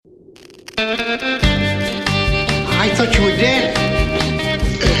thought you were dead.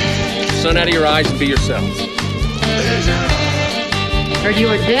 Sun out of your eyes and be yourselves. Heard you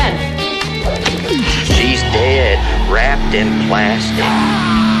were dead. She's dead, wrapped in plastic.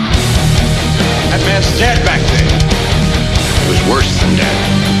 That man's dead back there. It was worse than dead.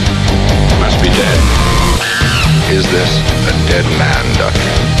 Must be dead. Is this a dead man,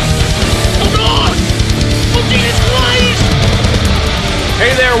 Doctor? Hold on! Oh, Jesus Christ!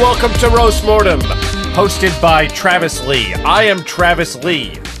 Hey there, welcome to Roast Mortem, hosted by Travis Lee. I am Travis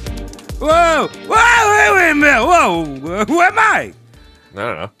Lee. Whoa! Wait a minute! Whoa! Who am I? I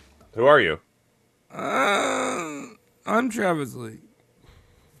don't know. Who are you? I'm Travis Lee.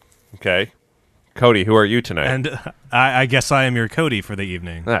 Okay. Cody, who are you tonight? And I guess I am your Cody for the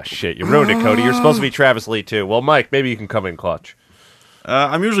evening. Ah, shit, you ruined it, Cody. You're supposed to be Travis Lee, too. Well, Mike, maybe you can come in clutch.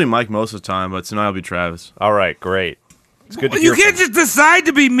 I'm usually Mike most of the time, but tonight I'll be Travis. All right, great. It's good to You hear can't from just decide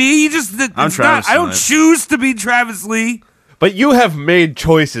to be me. You just. I'm Travis I don't tonight. choose to be Travis Lee. But you have made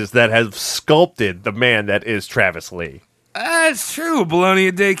choices that have sculpted the man that is Travis Lee. That's true. Bologna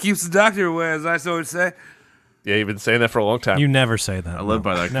a day keeps the doctor away, as I always say. Yeah, you've been saying that for a long time. You never say that. I live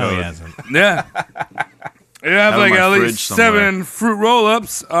by that No, code. he hasn't. Yeah. You have Out of like my at fridge least somewhere. 7 fruit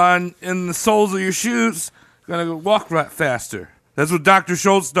roll-ups in the soles of your shoes. Gonna go walk right faster. That's what Dr.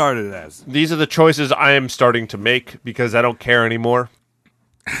 Schultz started as. These are the choices I am starting to make because I don't care anymore.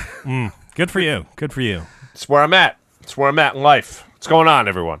 Good for you. Good for you. It's where I'm at. It's where I'm at in life. What's going on,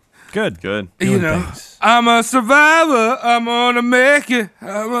 everyone? Good. Good. You Doing know, things. I'm a survivor. I'm gonna make it.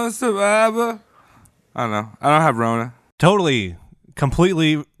 I'm a survivor. I don't know. I don't have Rona. Totally,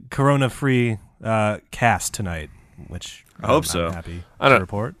 completely corona-free cast tonight, which I hope I'm so. happy I to don't.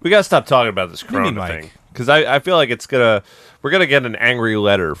 report. We gotta stop talking about this do you mean, Corona Mike? thing because I feel like we're gonna get an angry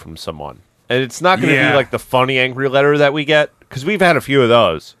letter from someone, and it's not gonna Yeah. be like the funny angry letter that we get because we've had a few of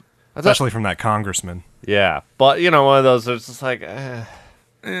those. Especially from that congressman. Yeah, but you know, one of those that's just like,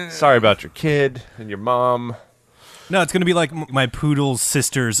 sorry about your kid and your mom. No, it's going to be like my poodle's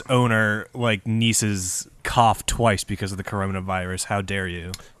sister's owner, like niece's cough twice because of the coronavirus. How dare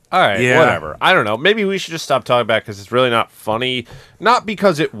you? All right, Yeah. whatever. I don't know. Maybe we should just stop talking about it because it's really not funny. Not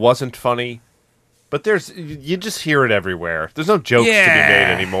because it wasn't funny, but you just hear it everywhere. There's no jokes to be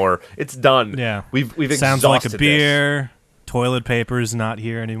made anymore. It's done. Yeah. we've Sounds exhausted like a this. beer. Toilet paper's not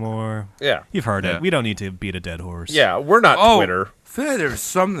here anymore. Yeah, You've heard Yeah. it. We don't need to beat a dead horse. yeah. We're not Oh, Twitter. I feel like there was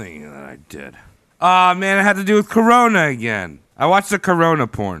something that I did. Man, it had to do with Corona again. I watched the Corona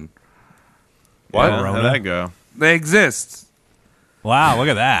porn. What? Yeah, how'd that go? They exist. Wow, look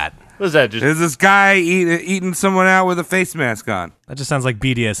at that. What is that? Just There's this guy eating someone out with a face mask on. That just sounds like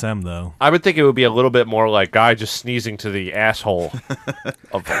BDSM, though. I would think it would be a little bit more like guy just sneezing to the asshole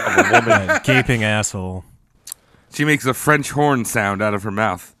of a woman. A gaping asshole. She makes a French horn sound out of her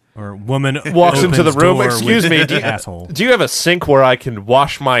mouth. Or woman Walks into the opens room. door Excuse with me. Do you, asshole. do you have a sink where I can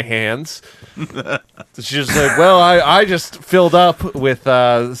wash my hands? She's just like, well, I just filled up with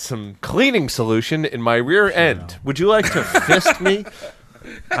some cleaning solution in my rear end. Would you like to fist me?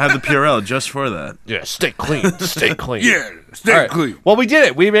 I have the Purell just for that. Yeah, stay clean. Stay clean. Yeah, stay All right. clean. Well, we did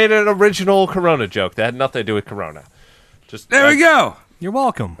it. We made an original Corona joke that had nothing to do with Corona. Just There we go. You're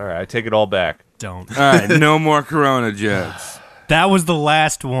welcome. All right, I take it all back. Don't. All right, no more Corona jokes. That was the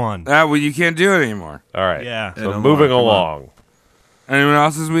last one. Well, you can't do it anymore. All right. Yeah. So Yeah, no moving more. Come on. along. Anyone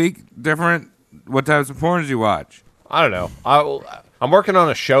else this week? Different? What types of porn did you watch? I don't know. I'm working on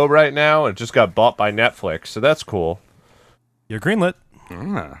a show right now and it just got bought by Netflix, so that's cool. You're greenlit.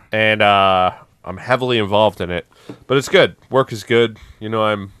 And I'm heavily involved in it, but it's good. Work is good. You know,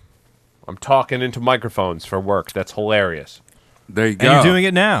 I'm talking into microphones for work. That's hilarious. There you go. And you're doing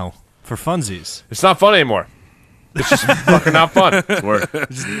it now for funsies. It's not fun anymore. It's just fucking not fun. It's work.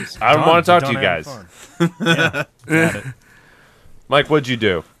 I don't want to talk to you Done guys. having fun. Yeah. Got it. Mike, what'd you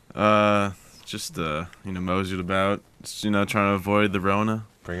do? Just moseyed about. Just, trying to avoid the Rona.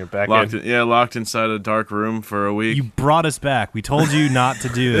 Bring it back Locked in. locked inside a dark room for a week. You brought us back. We told you not to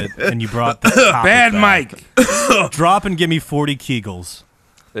do it, and you brought the topic Bad back. Mike. Drop and give me 40 Kegels.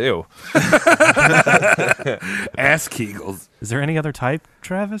 Ew. Ass Kegels. Is there any other type,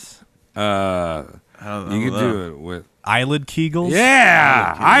 Travis? How You could do it with. Eyelid Kegels?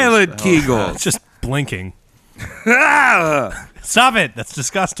 Yeah, eyelid It's Kegels. just blinking. Ah! Stop it. That's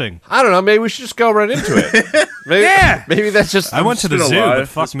disgusting. I don't know. Maybe we should just go right into it. Maybe, Yeah. Maybe that's just. I went to the been zoo, alive but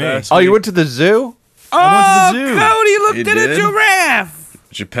fuck this me. past Oh, you went to the zoo? I went to the zoo. Cody looked You at a did? giraffe.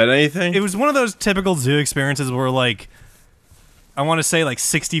 Did you pet anything? It was one of those typical zoo experiences where, like, I want to say like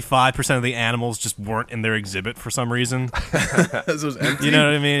 65% of the animals just weren't in their exhibit for some reason. This was empty. You know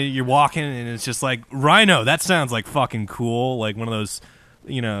what I mean? You're walking and it's just like, rhino, that sounds like fucking cool. Like one of those,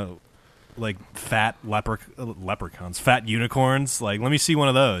 fat leprechauns, fat unicorns. Like, let me see one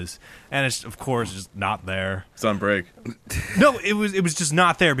of those. And it's, of course, just not there. It's on break. No, it was just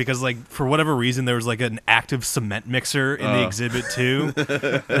not there because, like, for whatever reason, there was like an active cement mixer in the exhibit too.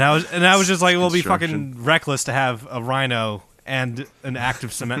 and I was just like, well, it'd be fucking reckless to have a rhino and an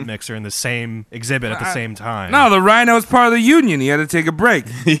active cement mixer in the same exhibit at the same time. No, the rhino's part of the union. He had to take a break.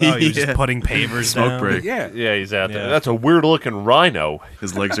 Oh, he was just putting pavers Smoke down. break. Yeah. Yeah, he's out there. Yeah. That's a weird looking rhino.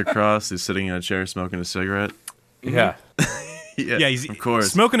 His legs are crossed. He's sitting in a chair smoking a cigarette. Yeah. Yeah, he's of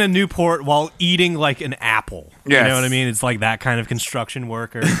course. smoking a Newport while eating like an apple. Yes. You know what I mean? It's like that kind of construction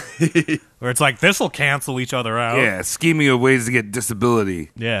worker. Where it's like, this will cancel each other out. Yeah, scheming of ways to get disability.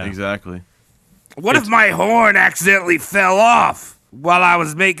 Yeah. Exactly. What if my horn accidentally fell off while I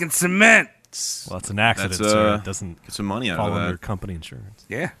was making cement? Well, it's an accident, That's, so it doesn't Get some money out fall of under that. company insurance.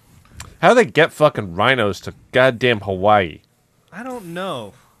 Yeah. How do they get fucking rhinos to goddamn Hawaii? I don't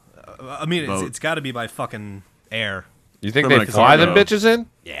know. I mean, Boat. it's got to be by fucking air. You think From they a fly them cargo. bitches in?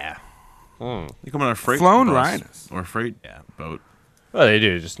 Yeah. You come on a freight Flown bus rhinos. or a freight Yeah. boat. Well, they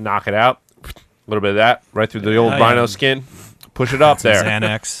do. Just knock it out. A little bit of that right through the old Oh, rhino yeah. skin. Push it up there.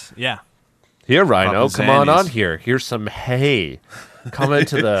 Xanax. Yeah. Here, rhino, Papa come on Zannies. on here. Here's some hay. Come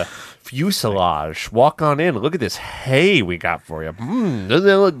into the fuselage. Walk on in. Look at this hay we got for you. Doesn't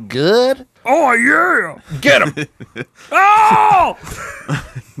it look good? Oh, yeah. Get him. Oh!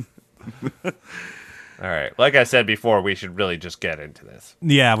 All right. Like I said before, we should really just get into this.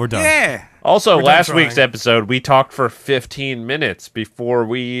 Yeah, we're done. Yeah. Also, done last trying. week's episode, we talked for 15 minutes before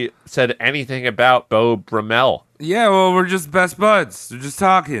we said anything about Bo Brummel. Yeah, well, we're just best buds. We're just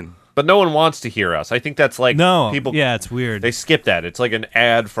talking. But no one wants to hear us. I think that's like No. people. Yeah, it's weird. They skip that. It's like an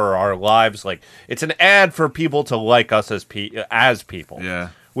ad for our lives. Like it's an ad for people to like us as people. Yeah.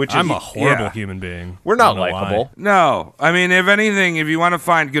 Which is, I'm a horrible Yeah. human being. we're not I don't know why. likable. No. I mean, if anything, if you want to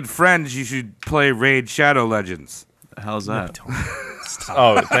find good friends, you should play Raid Shadow Legends. How's that?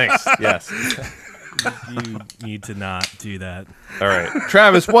 Oh, thanks. Yes. You need to not do that. All right,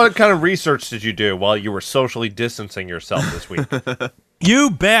 Travis. What kind of research did you do while you were socially distancing yourself this week?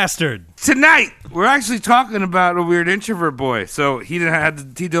 You bastard! Tonight, we're actually talking about a weird introvert boy. So he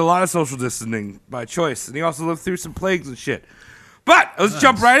did a lot of social distancing by choice, and he also lived through some plagues and shit. But let's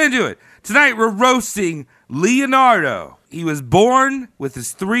jump right into it. Tonight, we're roasting Leonardo. He was born with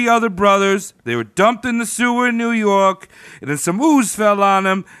his 3 other brothers. They were dumped in the sewer in New York, and then some ooze fell on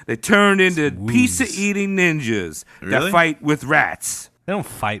them. They turned into pizza-eating ninjas that Really? fight with rats. They don't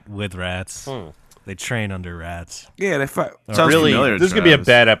fight with rats. They train under rats. Yeah, they fight. Sounds Really, familiar, this is gonna be a Travis.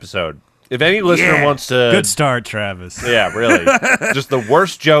 bad episode. If any listener Yeah. wants to, Good start, Travis. yeah, really, just the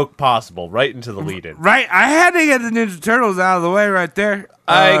worst joke possible, right into the lead-in. Right, I had to get the Ninja Turtles out of the way right there.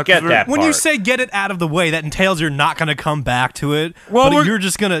 I 'cause get we're- that. When you part. say get it out of the way, that entails you're not going to come back to it. Well, but we're- you're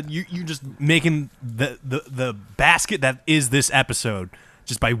just gonna you're just making the basket that is this episode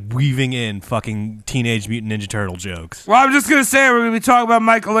just by weaving in fucking Teenage Mutant Ninja Turtle jokes. Well, I'm just gonna say we're gonna be talking about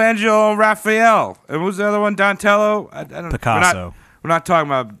Michelangelo and Raphael. And what was the other one? Donatello. I don't. Picasso. We're not talking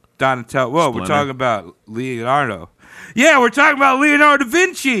about Donatello. Whoa, we're Splinter. talking about Leonardo. Yeah, we're talking about Leonardo da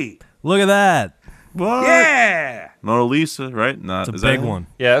Vinci. Look at that. What? Yeah. Mona Lisa, right? Not It's a is that big him? one.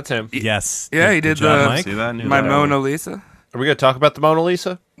 Yeah, that's him. Yes. Yeah, he Good did job, the- Mike. See that? Knew My that. Mona Lisa. Are we gonna talk about the Mona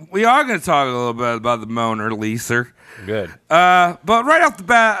Lisa? We are gonna talk a little bit about the Mona Lisa. Good. But right off the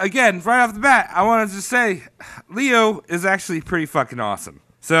bat, I wanted to say Leo is actually pretty fucking awesome.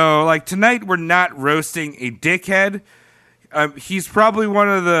 So, like, tonight we're not roasting a dickhead. He's probably one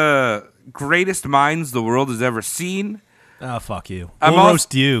of the greatest minds the world has ever seen. Oh, fuck you. I'm We'll al-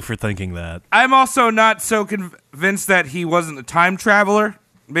 roast you for thinking that. I'm also not so convinced that he wasn't a time traveler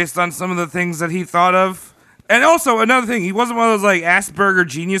based on some of the things that he thought of. And also, another thing, he wasn't one of those, like, Asperger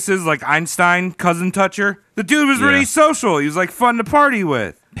geniuses like Einstein, cousin toucher. The dude was really Yeah. social. He was, like, fun to party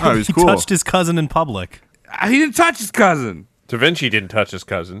with. Oh, he was He cool. touched his cousin in public. He didn't touch his cousin. Da Vinci didn't touch his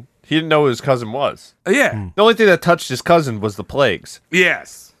cousin. He didn't know who his cousin was. Yeah. The only thing that touched his cousin was the plagues.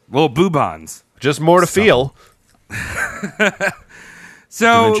 Yes. Little boobons. Just more to feel. So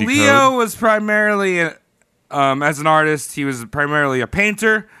Da Vinci Leo Code. was primarily, as an artist, he was primarily a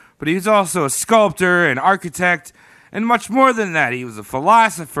painter, but he was also a sculptor, an architect, and much more than that. He was a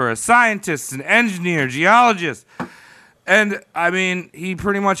philosopher, a scientist, an engineer, geologist. And, I mean, he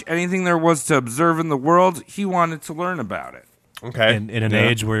pretty much anything there was to observe in the world, he wanted to learn about it. Okay. In an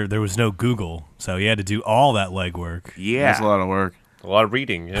age where there was no Google, so he had to do all that legwork. Yeah. That's a lot of work. A lot of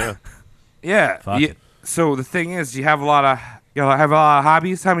reading. Yeah. Yeah. Fuck Yeah. it. So the thing is, you have a lot of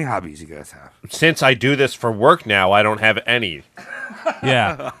hobbies? How many hobbies you guys have? Since I do this for work now, I don't have any.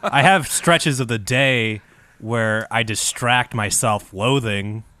 Yeah. I have stretches of the day where I distract my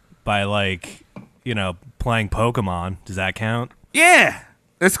self-loathing by like, playing Pokemon. Does that count? Yeah.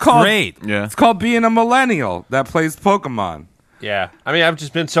 It's called Great. Yeah. It's called being a millennial that plays Pokemon. Yeah. I mean, I've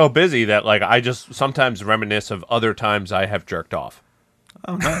just been so busy that like I just sometimes reminisce of other times I have jerked off.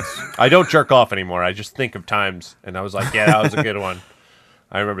 Oh, nice. I don't jerk off anymore. I just think of times, and I was like, yeah, that was a good one.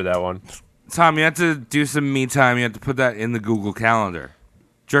 I remember that one. Tom, you have to do some me time. You have to put that in the Google Calendar.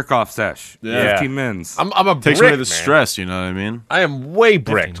 Jerk off sesh. Yeah. 15 minutes. I'm a Takes brick, away the man. stress, you know what I mean? I am way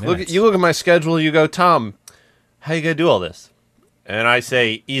bricked. 15 minutes. You look at my schedule. You go, Tom, how you gonna do all this? And I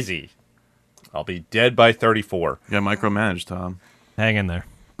say, easy. I'll be dead by 34. You got micromanaged, Tom. Hang in there.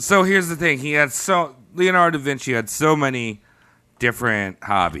 So here's the thing. Leonardo da Vinci had so many different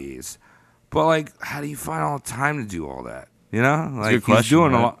hobbies. But, like, how do you find all the time to do all that? You know? Like, good question, he's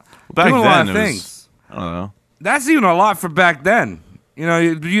doing right? a lot. Well, back doing a lot then, of it was- things. I don't know. That's even a lot for back then. You know,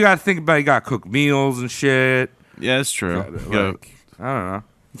 you got to think about you got to cook meals and shit. Yeah, it's true. Like, You gotta I don't know.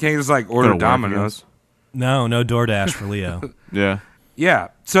 You can't just, like, go order to work, I Domino's. guess. No DoorDash for Leo. Yeah. Yeah.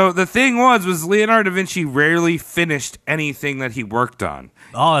 So the thing was Leonardo da Vinci rarely finished anything that he worked on.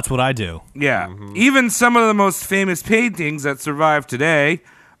 Oh, that's what I do. Yeah. Even some of the most famous paintings that survive today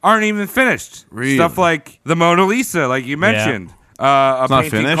aren't even finished. Really? Stuff like the Mona Lisa, like you mentioned. A not painting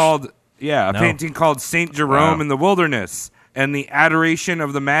finished? called No. painting called Saint Jerome Wow. in the Wilderness and the Adoration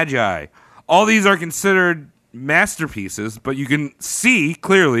of the Magi. All these are considered masterpieces, but you can see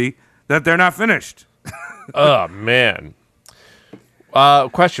clearly that they're not finished. Oh, man.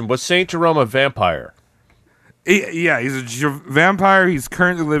 Question. Was St. Jerome a vampire? Yeah, he's a vampire. He's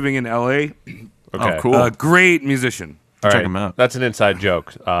currently living in L.A. Okay. Oh, cool. A great musician. All Check right. him out. That's an inside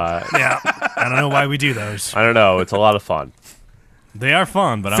joke. Yeah. I don't know why we do those. I don't know. It's a lot of fun. They are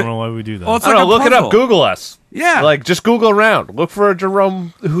fun, but I don't know why we do those. Well, it's I don't like know. a Look it puzzle. up. Google us. Yeah. Like, just Google around. Look for a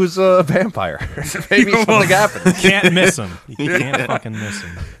Jerome who's a vampire. Maybe something happened. Can't miss them. You can't fucking miss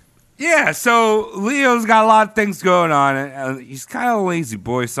them. Yeah, so Leo's got a lot of things going on, and he's kind of a lazy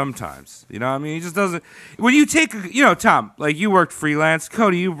boy sometimes. You know what I mean? He just doesn't. When you take, Tom, like you worked freelance.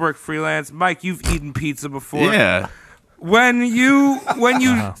 Cody, you've worked freelance. Mike, you've eaten pizza before. Yeah. When you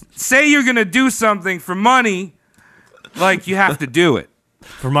say you're going to do something for money, like you have to do it.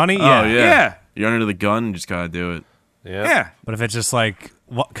 For money, yeah. Oh, yeah. Yeah. You're under the gun, you just gotta do it. Yeah. Yeah. But if it's just like,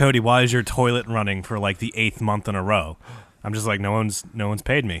 Cody, why is your toilet running for like the 8th month in a row? I'm just like, no one's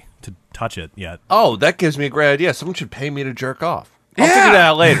paid me to touch it yet. Oh, that gives me a great idea. Someone should pay me to jerk off. I'll Yeah. figure that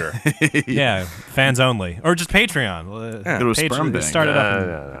out later. Yeah, fans only, or just Patreon. Go to a sperm bank. Start it up in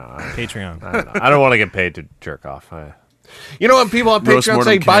No. Patreon. I don't want to get paid to jerk off. You know when people on Roast Patreon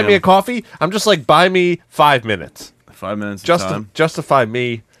mortem say, buy me a cam. coffee? I'm just like, buy me 5 minutes. 5 minutes Just of to time. justify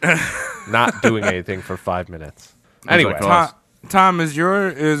me not doing anything for 5 minutes. Anyway, that cost? Tom, is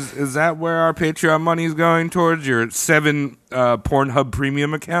that where our Patreon money is going towards? Your 7 Pornhub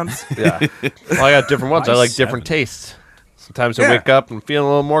premium accounts? yeah. Well, I got different ones. I Why like 7? different tastes. Sometimes I Yeah. wake up and feel a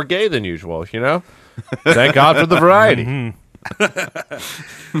little more gay than usual, you know? Thank God for the variety.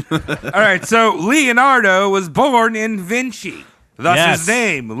 All right, so Leonardo was born in Vinci. Thus Yes. his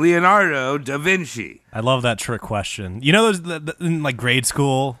name, Leonardo da Vinci. I love that trick question. You know, in like grade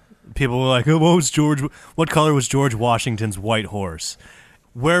school, people were like, "Oh, what color was George Washington's white horse?"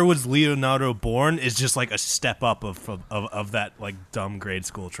 Where was Leonardo born is just like a step up of that like dumb grade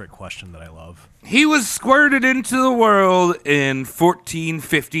school trick question that I love. He was squirted into the world in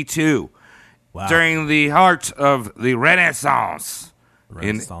 1452 Wow. during the heart of the Renaissance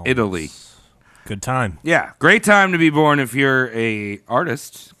Renaissance. in Italy. Good time. Yeah, great time to be born if you're a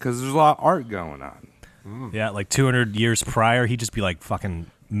artist because there's a lot of art going on. Yeah, like 200 years prior, he'd just be like fucking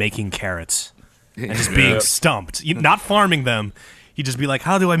making carrots and just being stumped. Not farming them. He'd just be like,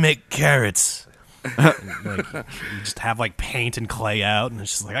 how do I make carrots? Like, you just have like paint and clay out, and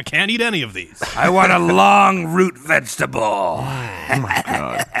it's just like, I can't eat any of these. I want a long root vegetable.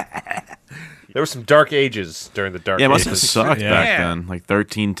 There were some dark ages during the dark Yeah, it must have ages. sucked Yeah. back Yeah. then. Like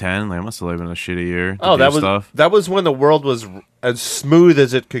 1310. Like, I must have lived in a shitty year. to Oh, do that stuff. was when the world was as smooth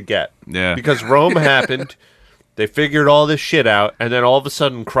as it could get. Yeah. Because Rome happened, they figured all this shit out, and then all of a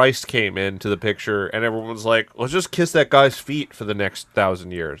sudden Christ came into the picture, and everyone was like, "Let's just kiss that guy's feet for the next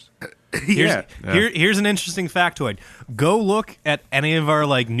 1,000 years." Here's an interesting factoid. Go look at any of our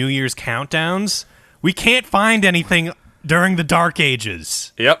like New Year's countdowns. We can't find anything during the Dark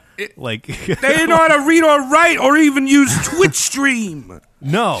Ages. Yep. Like, They didn't know how to read or write or even use Twitch stream.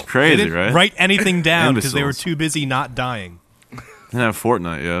 no, crazy, they didn't right? write anything down because they were Imbeciles. too busy not dying. Didn't have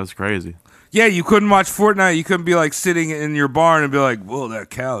Fortnite. Yeah, it's crazy. Yeah, you couldn't watch Fortnite. You couldn't be like sitting in your barn and be like, "Whoa, that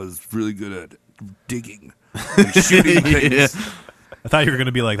cow is really good at digging and shooting things." I thought you were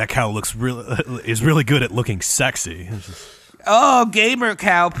gonna be like, that cow is really good at looking sexy. It's just- Oh, gamer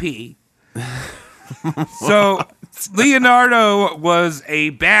cow pee. So Leonardo was a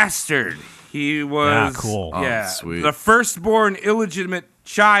bastard. He was cool. Yeah, sweet. the firstborn illegitimate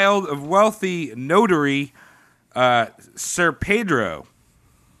child of wealthy notary Sir Pedro.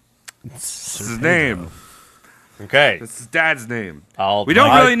 That's his name. Okay. That's his dad's name. We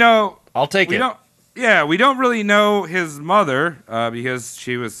don't really know. I'll take we it. don't. Yeah, we don't really know his mother because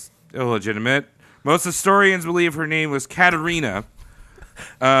she was illegitimate. Most historians believe her name was Katerina.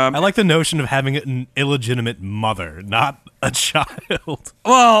 I like the notion of having an illegitimate mother, not a child.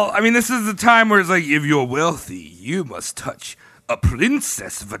 Well, I mean, this is the time where it's like, if you're wealthy, you must touch a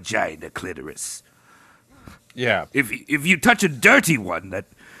princess vagina clitoris. Yeah. If you touch a dirty one that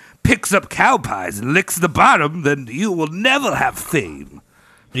picks up cow pies and licks the bottom, then you will never have fame.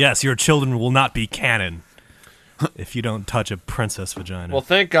 Yes, your children will not be canon if you don't touch a princess vagina. Well,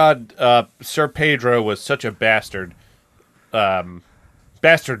 thank God Sir Pedro was such a bastard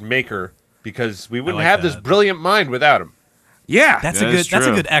maker, because we wouldn't like have this that. brilliant mind without him. Yeah. that's Yeah, a good. it's That's a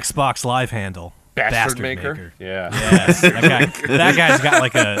true. good Xbox Live handle. Bastard maker. Yeah. Yes, that guy's got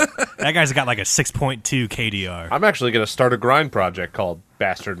like a 6.2 KDR. I'm actually going to start a grind project called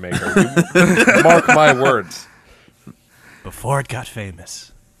Bastard Maker. You mark my words. Before it got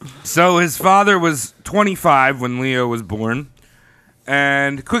famous. So his father was 25 when Leo was born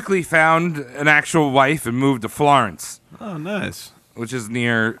and quickly found an actual wife and moved to Florence, Oh, nice. which is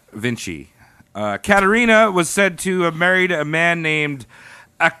near Vinci. Caterina was said to have married a man named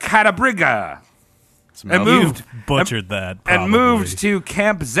Acatabriga and moved Butchered that. and Probably. moved to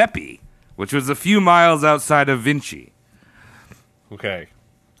Camp Zeppi, which was a few miles outside of Vinci. Okay.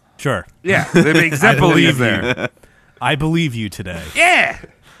 Sure. Yeah, they make Zeppelins there. I believe you today. Yeah,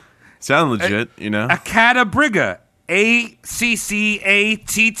 Sound legit, you know? Acatabriga,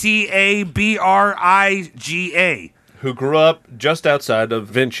 Accattabriga. Who grew up just outside of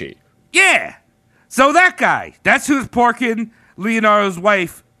Vinci. Yeah, so that guy, that's who's porking Leonardo's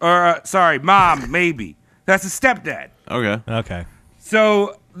wife, or mom, maybe. That's his stepdad. Okay. Okay.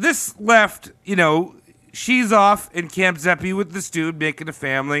 So this left, she's off in Camp Zeppi with this dude making a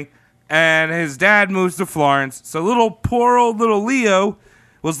family, and his dad moves to Florence. So poor old little Leo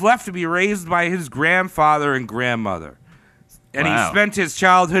was left to be raised by his grandfather and grandmother. And he Wow. spent his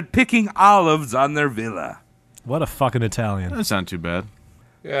childhood picking olives on their villa. What a fucking Italian. Doesn't sound too bad.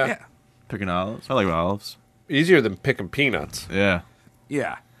 Yeah. Yeah. Picking olives. I like olives. Easier than picking peanuts. Yeah.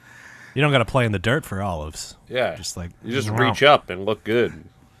 Yeah. You don't got to play in the dirt for olives. Yeah. Just like You just wow. reach up and look good.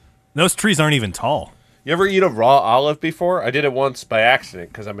 Those trees aren't even tall. You ever eat a raw olive before? I did it once by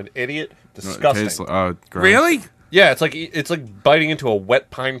accident because I'm an idiot. It Disgusting. tastes gross. Really? Yeah, it's like biting into a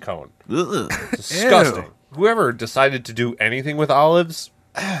wet pine cone. Ugh. Disgusting. Whoever decided to do anything with olives,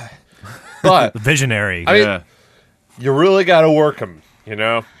 but Visionary. I mean, Yeah. you really got to work them. You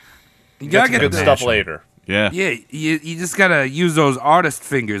know, You get gotta some get good the stuff later. Yeah. Yeah, you just gotta use those artist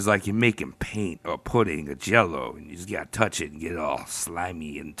fingers like you're making paint or pudding or jello, and you just gotta touch it and get it all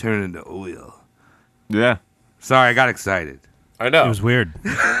slimy and turn into oil. Yeah. Sorry, I got excited. I know. It was weird.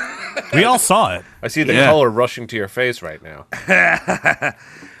 We all saw it. I see the Yeah. color rushing to your face right now.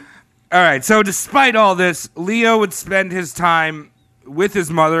 All right, so despite all this, Leo would spend his time with his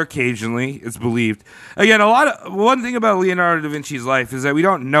mother occasionally, it's believed. Again, one thing about Leonardo da Vinci's life is that we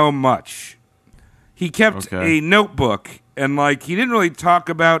don't know much. He kept Okay. a notebook, and he didn't really talk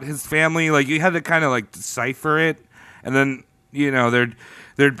about his family. You had to kind of decipher it, and then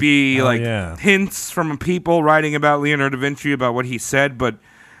there'd be yeah. hints from people writing about Leonardo da Vinci about what he said, but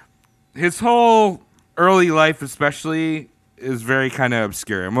his whole early life, especially, is very kind of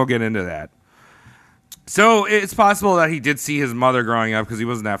obscure, and we'll get into that. So it's possible that he did see his mother growing up because he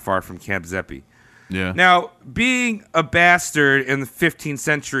wasn't that far from Camp Zeppi. Yeah. Now, being a bastard in the 15th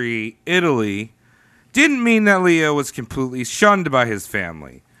century Italy didn't mean that Leo was completely shunned by his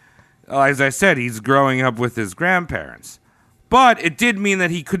family. As I said, he's growing up with his grandparents. But it did mean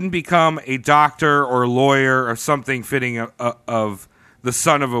that he couldn't become a doctor or lawyer or something fitting of the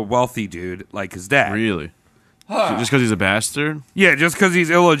son of a wealthy dude like his dad. Really? Just because he's a bastard? Yeah, just because he's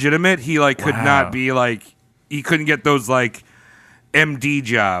illegitimate, he could Wow. not be he couldn't get those MD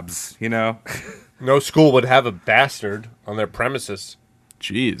jobs, No school would have a bastard on their premises.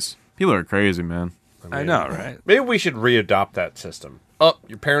 Jeez. People are crazy, man. I know, right? Maybe we should readopt that system. Oh,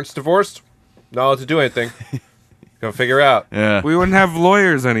 your parents divorced? Not allowed to do anything. Go figure out. Yeah. We wouldn't have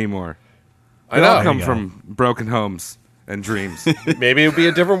lawyers anymore. I They all know. come There you from broken homes and dreams. Maybe it would be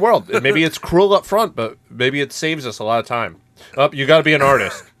a different world. Maybe it's cruel up front, but maybe it saves us a lot of time. Oh, you got to be an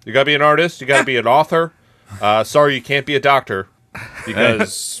artist. You got to be an artist. You got to be an author. Sorry, you can't be a doctor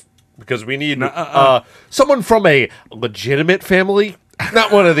because because we need someone from a legitimate family,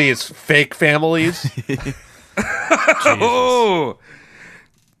 not one of these fake families. Oh,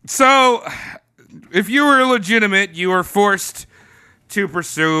 so if you were legitimate, you were forced to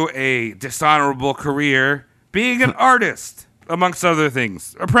pursue a dishonorable career, being an artist, amongst other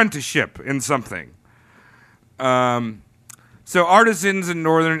things, apprenticeship in something. So artisans in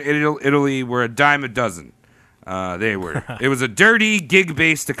northern Italy were a dime a dozen. It was a dirty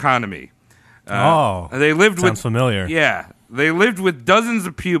gig-based economy. They lived sounds familiar. Yeah, they lived with dozens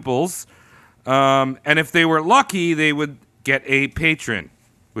of pupils, and if they were lucky, they would get a patron,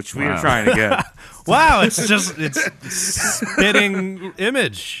 which we are trying to get. Wow, it's spitting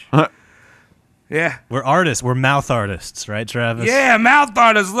image. Yeah, We're artists. We're mouth artists, right, Travis? yeah, mouth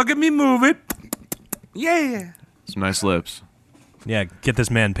artists. Look at me move it. Yeah. Some nice lips. Yeah, get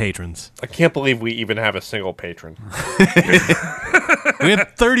this man patrons. I can't believe we even have a single patron. We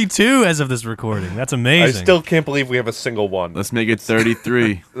have 32 as of this recording. That's I amazing. still can't believe we have a single one. Let's make it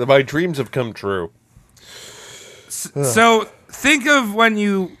 33. My dreams have come true. So think of when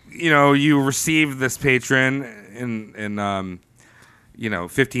you received this patron in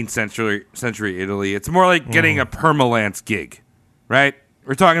 15th century Italy. It's more like getting a permalance gig, right?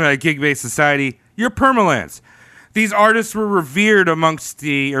 We're talking about a gig-based society. You're permalance. These artists were revered amongst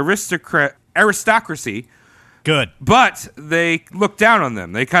the aristocracy, Good. but they looked down on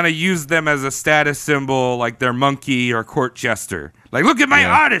them. They kind of used them as a status symbol, like their monkey or court jester. Like, look at my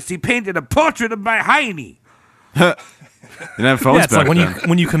artist. He painted a portrait of my hiney. Didn't have phones Yeah, it's back like then.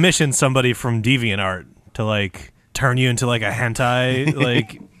 when you commission somebody from DeviantArt to like turn you into like a hentai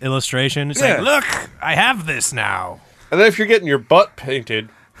like illustration. It's Yeah. like, look, I have this now. And then if you're getting your butt painted,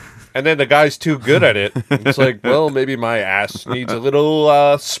 and then the guy's too good at it, it's like, well, maybe my ass needs a little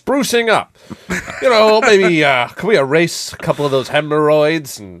sprucing up. Maybe can we erase a couple of those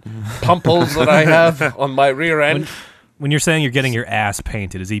hemorrhoids and pumples that I have on my rear end? When you're saying you're getting your ass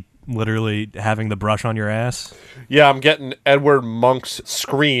painted, is he literally having the brush on your ass? Yeah, I'm getting Edward Monk's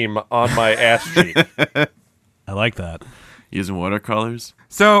scream on my ass cheek. I like that. Using watercolors.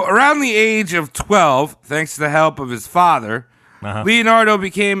 So, around the age of 12, thanks to the help of his father, Leonardo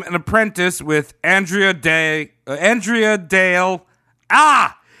became an apprentice with Andrea del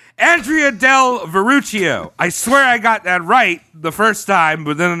Verruccio. I swear I got that right the first time,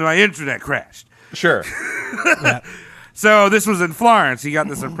 but then my internet crashed. Sure. So this was in Florence. He got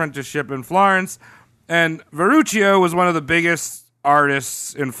this apprenticeship in Florence, and Verruccio was one of the biggest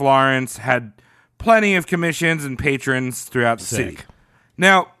artists in Florence, had plenty of commissions and patrons throughout the city.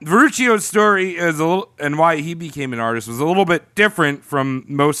 Now, Verruccio's story and why he became an artist was a little bit different from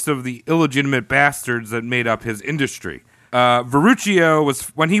most of the illegitimate bastards that made up his industry.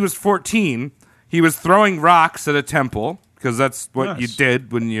 Verruccio when he was 14, he was throwing rocks at a temple, because that's what you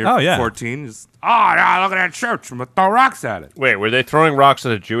did when you're 14. Just, look at that church. I'm going to throw rocks at it. Wait, were they throwing rocks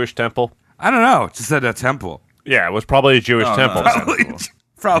at a Jewish temple? I don't know. It just said a temple. Yeah, it was probably a Jewish temple.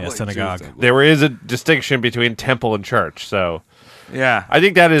 Probably. Yeah, synagogue. Jewish temple. There is a distinction between temple and church, so Yeah. I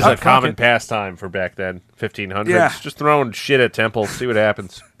think that is a fuck common it. pastime for back then, 1500s. Yeah. Just throwing shit at temples, see what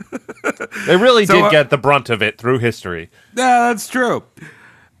happens. They really did get the brunt of it through history. Yeah, that's true.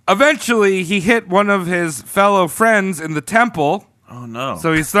 Eventually, he hit one of his fellow friends in the temple. Oh, no.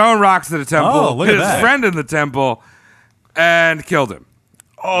 So he's throwing rocks at a temple, Oh, look hit at his that. friend in the temple, and killed him.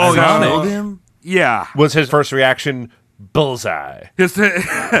 oh, So- you killed him? Yeah. Was his first reaction bullseye?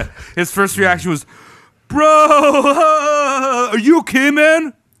 His first reaction was, "Bro, are you okay,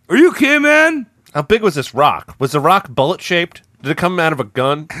 man? Are you okay, man?" How big was this rock? Was the rock bullet shaped? Did it come out of a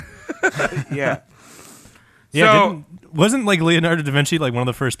gun? Yeah. Yeah, So- wasn't like Leonardo da Vinci like one of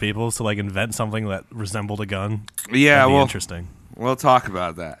the first people to like invent something that resembled a gun? Yeah, That'd be well, interesting. we'll talk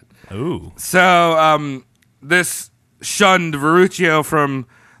about that. Ooh, So, this shunned Verruccio from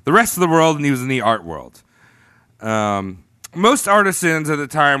the rest of the world, and he was in the art world. Most artisans at the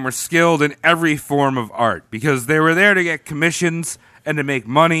time were skilled in every form of art because they were there to get commissions and to make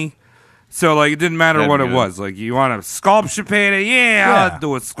money. So, like, it didn't matter That'd what be it good. was. Like, you want a sculpture painting? Yeah, Yeah. I'll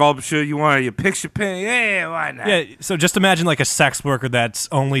do a sculpture. You want a picture painting? Yeah, why not? yeah. So just imagine like a sex worker that's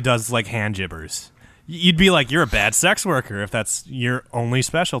only does like hand jibbers. You'd be like, you're a bad sex worker if that's your only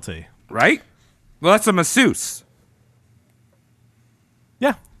specialty. Right? Well, that's a masseuse.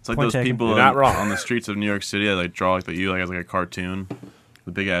 Yeah, It's like point those taken. people You're not wrong. on the streets of New York City that like draw like you like as like a cartoon,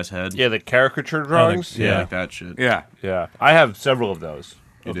 the big ass head. Yeah, the caricature drawings. yeah, Yeah. like that shit. Yeah. Yeah. I have several of those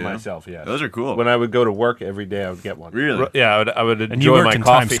of do? myself. Yeah, Those are cool. When I would go to work every day, I would get one. Really? Yeah, I would enjoy And you worked my in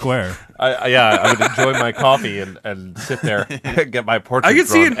coffee. Times Square. I would enjoy my coffee and sit there and get my portrait I could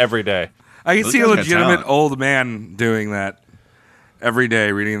see drawn it- every day. I can Those see a guys got legitimate talent. old man doing that. every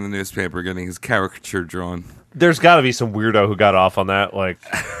day reading the newspaper, getting his caricature drawn. There's got to be some weirdo who got off on that, like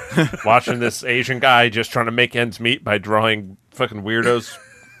watching this Asian guy just trying to make ends meet by drawing fucking weirdos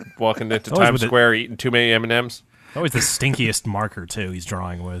walking into Always Times with it. Square eating too many M&Ms. Always the stinkiest marker too. He's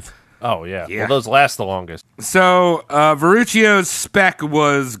drawing with. Oh yeah. Yeah. Well, those last the longest. So Verruccio's spec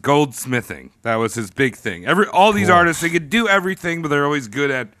was goldsmithing. That was his big thing. All these artists, they could do everything, but they're always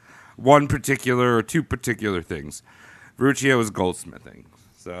good at one particular or two particular things. Verruccio was goldsmithing.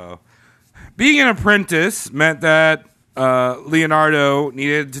 So being an apprentice meant that Leonardo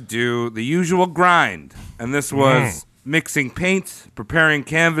needed to do the usual grind. And this was mixing paint, preparing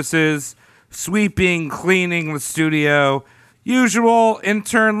canvases, sweeping, cleaning the studio, usual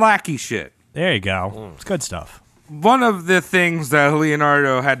intern lackey shit. There you go. It's good stuff. One of the things that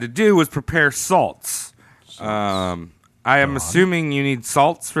Leonardo had to do was prepare salts. I am assuming you need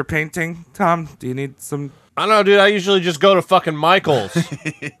salts for painting, Tom. Do you need some? I don't know, dude. I usually just go to fucking Michael's.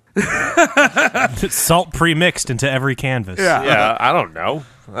 Salt pre-mixed into every canvas. Yeah, I don't know.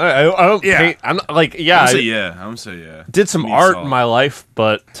 I don't Yeah. paint. I'm like, yeah, I'm I gonna say yeah. did some Need art salt. in my life,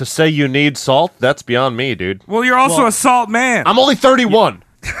 but to say you need salt, that's beyond me, dude. Well, you're also a salt man. I'm only 31.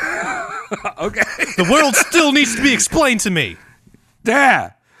 Okay. The world still needs to be explained to me.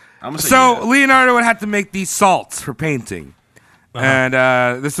 Yeah. I'm gonna say So yeah. Leonardo would have to make these salts for painting. And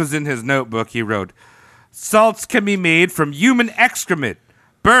this was in his notebook. He wrote, salts can be made from human excrement,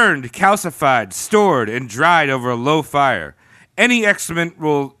 burned, calcified, stored, and dried over a low fire. Any excrement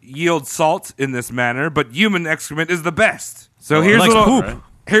will yield salt in this manner, but human excrement is the best. So here's like little poop. Right?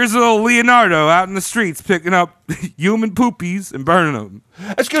 here's little Leonardo out in the streets picking up human poopies and burning them.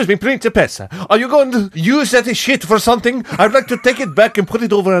 Excuse me, Principessa. Are you going to use that shit for something? I'd like to take it back and put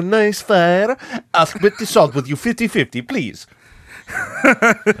it over a nice fire. I'll split the salt with you 50-50, please.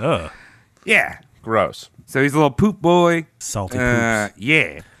 Yeah. Gross. So he's a little poop boy. Salty poops.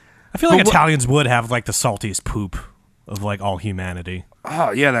 Yeah. I feel like but what- Italians would have like the saltiest poop of like all humanity.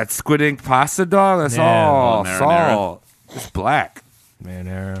 Oh yeah, that squid ink pasta dog. That's Yeah, all marinara. salt. It's black.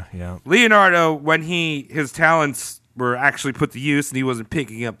 Marinara, yeah. Leonardo, when his talents were actually put to use and he wasn't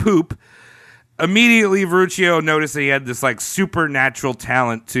picking up poop, immediately Verruccio noticed that he had this like supernatural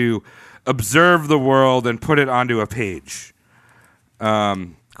talent to observe the world and put it onto a page.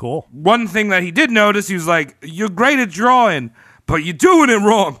 Cool. One thing that he did notice, he was like, "You're great at drawing, but you're doing it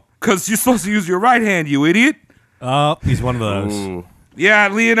wrong because you're supposed to use your right hand, you idiot." Oh, he's one of those. Ooh. Yeah,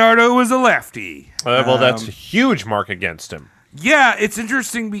 Leonardo was a lefty. Well, that's a huge mark against him. Yeah, it's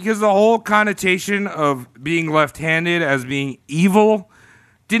interesting because the whole connotation of being left-handed as being evil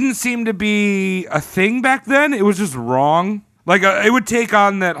didn't seem to be a thing back then. It was just wrong. Like, it would take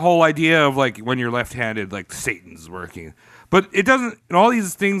on that whole idea of, like, when you're left-handed, like, Satan's working. But it doesn't, in all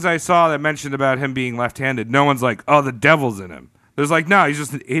these things I saw that mentioned about him being left-handed, no one's like, oh, the devil's in him. There's like, no, he's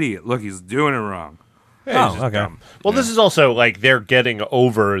just an idiot. Look, he's doing it wrong. Yeah, he's Oh, just okay. dumb. Well, this is also like they're getting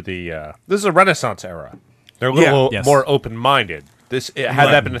over the. This is a Renaissance era. They're a little Yes. more open-minded. Had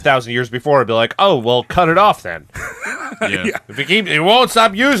that been 1,000 years before, I'd be like, oh, well, cut it off then. Yeah. If you won't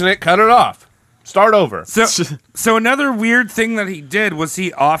stop using it, cut it off. Start over. So another weird thing that he did was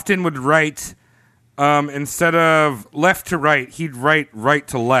he often would write, instead of left to right, he'd write right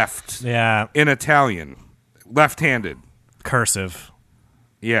to left Yeah. in Italian. Left-handed. Cursive.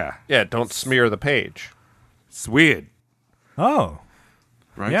 Yeah. Yeah, don't smear the page. It's weird. Oh.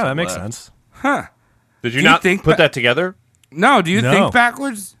 Right Yeah, to that makes left. sense. Huh. Did you Do you not think put ba- that together? No, do you No. think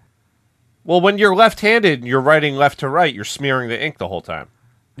backwards? Well, when you're left-handed and you're writing left to right, you're smearing the ink the whole time.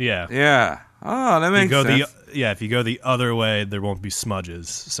 Yeah. Yeah. Oh, that You makes go sense. if you go the other way, there won't be smudges.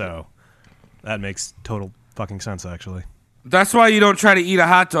 So that makes total fucking sense, actually. That's why you don't try to eat a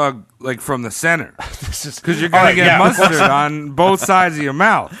hot dog like from the center, This is because you're gonna Alright, get yeah. mustard on both sides of your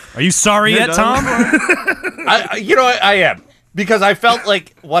mouth. Are you sorry yet, Tom? I am. Because I felt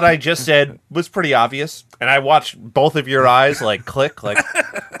like what I just said was pretty obvious, and I watched both of your eyes like click, like,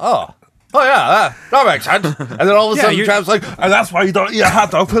 oh yeah, that makes sense. And then all of a sudden, you're- Travis like, and that's why you don't eat a hot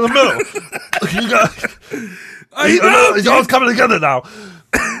dog in the middle. You got, it's all coming together now.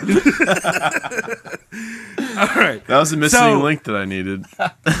 All right. That was the missing So- link that I needed.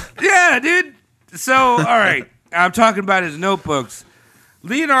 Yeah, dude. So, all right. I'm talking about his notebooks.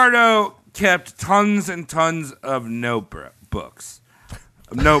 Leonardo kept tons and tons of notebooks.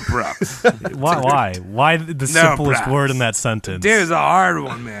 Notebooks. Why? Why the simplest word in that sentence? Dude, it's a hard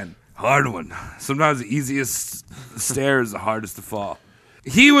one, man. Hard one. Sometimes the easiest stare is the hardest to fall.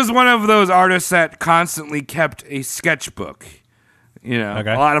 He was one of those artists that constantly kept a sketchbook. You know,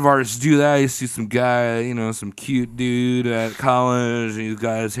 Okay. a lot of artists do that. You see some guy, some cute dude at college, and he's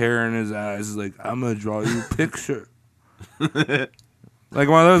got his hair in his eyes. He's like, I'm going to draw you a picture. like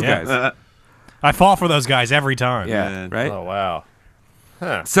one of those Yeah. guys. I fall for those guys every time. Yeah, right. Oh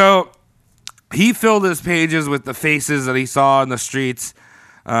wow. So he filled his pages with the faces that he saw in the streets,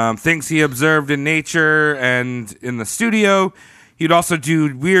 things he observed in nature and in the studio. He'd also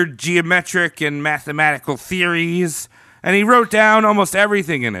do weird geometric and mathematical theories, and he wrote down almost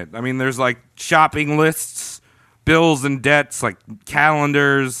everything in it. I mean, there's like shopping lists, bills and debts, like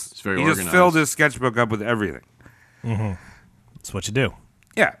calendars. It's very he just organized. filled his sketchbook up with everything. That's what you do.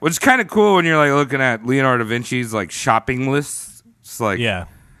 Yeah, which is kind of cool when you're like looking at Leonardo da Vinci's like shopping lists. It's like Yeah.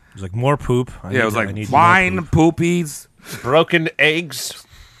 It was like more poop. it was like wine, poopies. Broken eggs.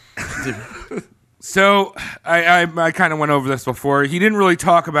 So I kind of went over this before. He didn't really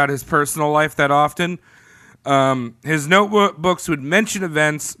talk about his personal life that often. His notebooks would mention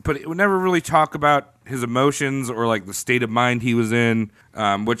events, but it would never really talk about his emotions or like the state of mind he was in,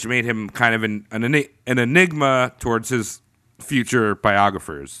 which made him kind of an enigma towards his future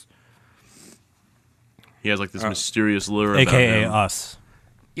biographers. He has like this mysterious lure about AKA him. us.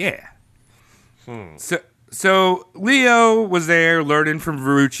 Yeah. So Leo was there learning from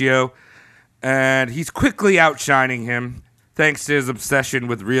Verruccio, and he's quickly outshining him thanks to his obsession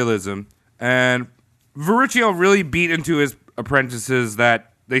with realism. And Verruccio really beat into his apprentices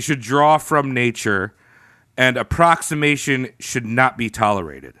that they should draw from nature and approximation should not be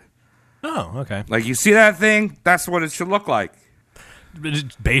tolerated. Oh, okay. Like, you see that thing? That's what it should look like.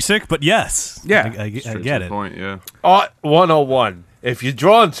 It's basic, but yes. Yeah. I Straight to get the it. point, yeah. 101. If you're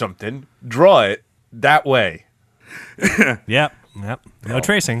drawing something, draw it that way. Yep. No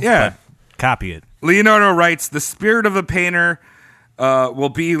tracing. Yeah. But copy it. Leonardo writes, the spirit of a painter will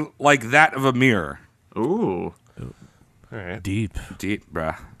be like that of a mirror. Ooh. Deep. Deep,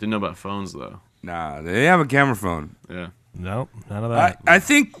 bruh. Didn't know about phones, though. Nah, they have a camera phone. Yeah. Nope, none of that. I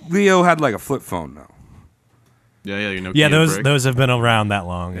think Leo had like a flip phone, though. Yeah, you know. Yeah, those have been around that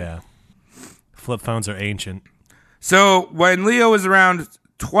long. Yeah, flip phones are ancient. So when Leo was around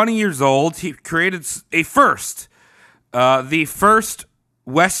 20 years old, he created the first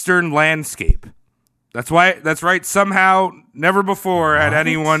Western landscape. That's right. Somehow, never before had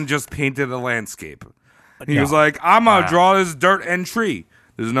anyone just painted a landscape. He was like, "I'm gonna draw this dirt and tree.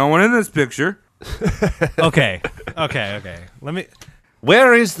 There's no one in this picture." Okay. Let me.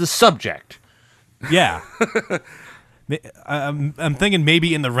 Where is the subject? Yeah. I'm thinking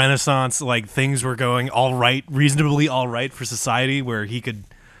maybe in the Renaissance, like things were going all right, reasonably all right for society, where he could,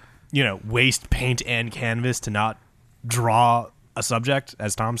 waste paint and canvas to not draw a subject,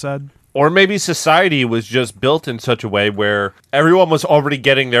 as Tom said. Or maybe society was just built in such a way where everyone was already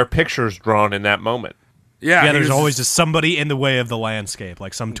getting their pictures drawn in that moment. Yeah, Yeah, there's always just somebody in the way of the landscape,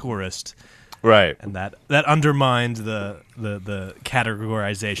 like some tourist, Right. and that undermined the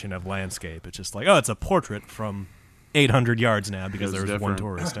categorization of landscape. It's just like, oh, it's a portrait from 800 yards now because there was one different.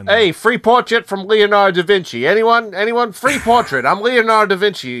 tourist. In Hey, free portrait from Leonardo da Vinci. Anyone? Free portrait. I'm Leonardo da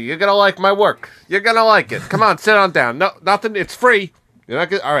Vinci. You're gonna like my work. You're gonna like it. Come on, sit on down. No, nothing. It's free. You're not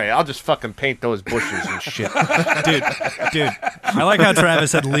gonna, all right, I'll just fucking paint those bushes and shit. dude. I like how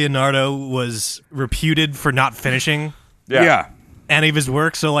Travis said Leonardo was reputed for not finishing yeah. any of his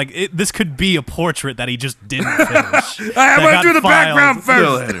work. So, like, this could be a portrait that he just didn't finish. I'm gonna got do the filed. background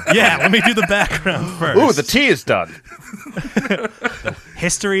first. Yeah, let me do the background first. Ooh, the tea is done.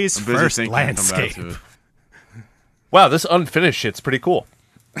 History's I'm busy first thinking I'll come back landscape. to it. Wow, this unfinished shit's pretty cool.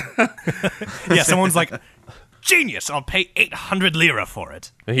 Yeah, someone's like, genius, I'll pay 800 lira for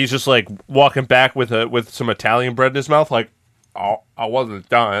it. And he's just like walking back with some Italian bread in his mouth, like, oh, I wasn't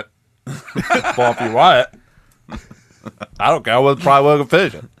done it. Well, if you want it, I don't care. I probably wasn't gonna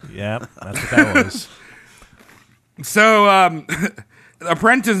finish it. Yeah, that's what that was. So,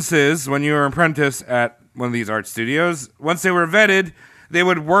 apprentices, when you were an apprentice at one of these art studios, once they were vetted, they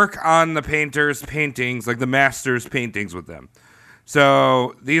would work on the painter's paintings, like the master's paintings with them.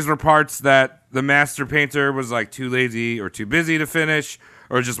 So these were parts that the master painter was like too lazy or too busy to finish,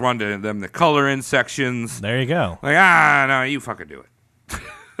 or just wanted them to color in sections. There you go. Like, no, you fucking do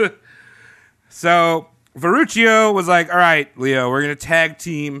it. So Verruccio was like, all right, Leo, we're going to tag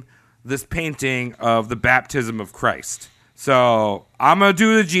team this painting of the baptism of Christ. So I'm going to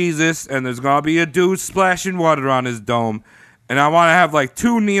do the Jesus, and there's going to be a dude splashing water on his dome, and I want to have like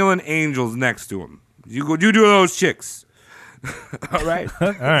 2 kneeling angels next to him. You do those chicks. All right.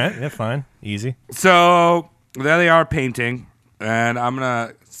 All right, yeah, fine. Easy. So there they are painting, and I'm going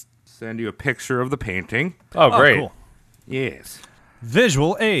to send you a picture of the painting. Oh, great. Cool. Yes.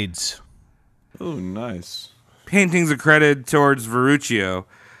 Visual aids. Oh, nice. Paintings are credited towards Verruccio,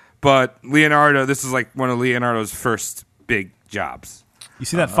 but Leonardo, this is like one of Leonardo's first big jobs. You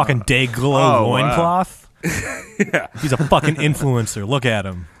see that fucking day glow oh, loincloth? He's a fucking influencer. Look at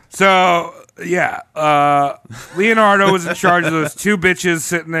him. So yeah, Leonardo was in charge of those two bitches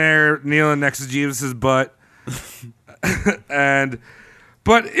sitting there kneeling next to Jesus's butt.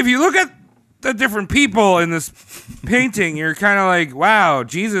 But if you look at the different people in this painting, you're kind of like, wow,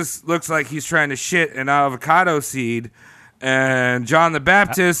 Jesus looks like he's trying to shit an avocado seed, and John the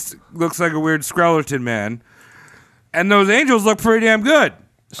Baptist looks like a weird skeleton man, and those angels look pretty damn good.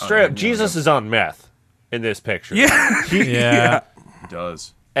 Straight up, Jesus is on meth in this picture. Yeah, Yeah. He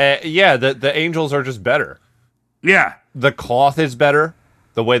does. Yeah, the angels are just better. yeah. The cloth is better.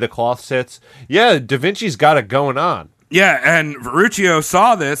 The way the cloth sits. Yeah, Da Vinci's got it going on. Yeah, and Verruccio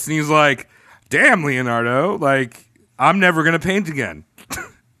saw this and he's like, damn, Leonardo, like, I'm never going to paint again.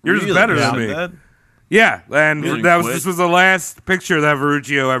 You're just better than me. That? Yeah, and Really that was quit? this was the last picture that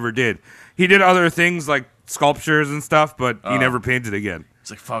Verruccio ever did. He did other things like sculptures and stuff, but he never painted again. It's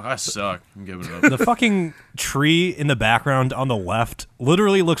like, fuck, I suck. I'm giving it up. The fucking tree in the background on the left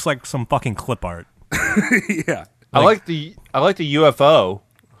literally looks like some fucking clip art. Yeah. I like the UFO.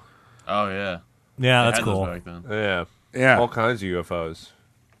 Oh, yeah. Yeah, They that's had those cool. back then. Yeah. Yeah. All kinds of UFOs.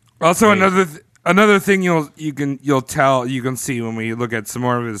 Also, another thing you'll see when we look at some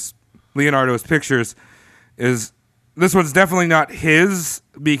more of his Leonardo's pictures is this one's definitely not his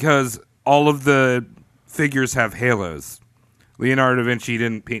because all of the figures have halos. Leonardo da Vinci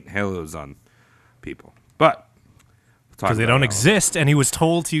didn't paint halos on people, but Because they don't exist, and he was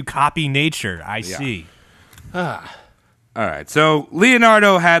told to copy nature. I see. All right, so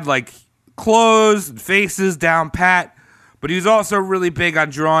Leonardo had like clothes and faces down pat, but he was also really big on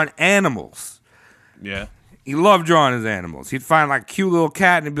drawing animals. Yeah. He loved drawing his animals. He'd find like a cute little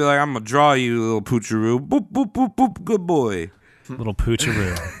cat and he'd be like, I'm going to draw you, little poocheroo. Boop, boop, boop, boop. Good boy. Little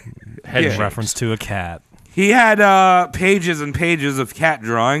poocheroo. Head Yeah. shapes. Reference to a cat. He had pages and pages of cat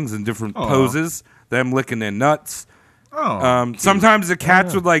drawings and different poses, them licking their nuts. Oh. Sometimes the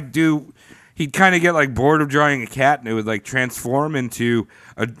cats would like he'd kind of get like bored of drawing a cat and it would like transform into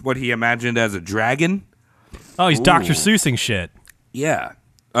what he imagined as a dragon. Oh, he's Dr. Seussing shit. Yeah.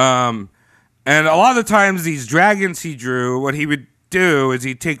 And a lot of the times these dragons he drew, what he would do is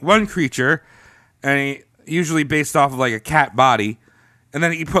he'd take one creature, and he usually based off of like a cat body, and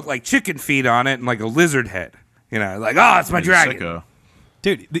then he'd put like chicken feet on it and like a lizard head. You know, like, oh, it's my He's a dragon. sicko.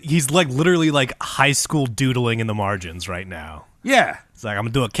 Dude, he's like literally like high school doodling in the margins right now. Yeah. It's like, I'm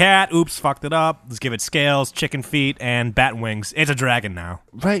going to do a cat. Oops, fucked it up. Let's give it scales, chicken feet, and bat wings. It's a dragon now.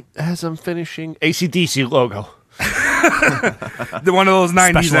 Right as I'm finishing ACDC logo. One of those 90s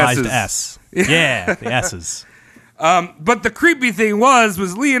Specialized S's. S. Yeah, the S's. But the creepy thing was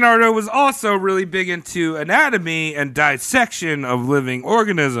Leonardo was also really big into anatomy and dissection of living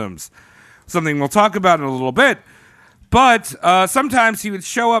organisms. Something we'll talk about in a little bit. But sometimes he would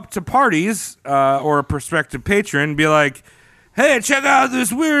show up to parties or a prospective patron and be like, hey, check out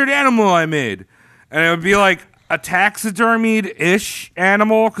this weird animal I made. And it would be like a taxidermied-ish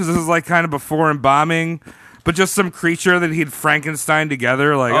animal because this is like kind of before embalming. But just some creature that he'd Frankenstein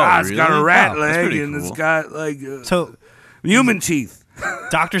together. Like, it's got a really? rat Oh, that's leg pretty and it's cool. got like So, human teeth.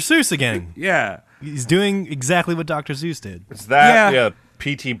 Dr. Seuss again. Yeah. He's doing exactly what Dr. Seuss did. It's that, Yeah.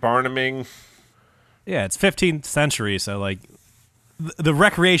 P.T. Barnuming. Yeah, it's 15th century, so like the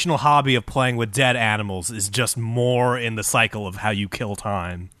recreational hobby of playing with dead animals is just more in the cycle of how you kill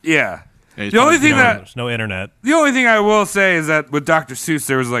time. Yeah. Yeah, he's The only probably thing doing There's no internet. The only thing I will say is that with Dr. Seuss,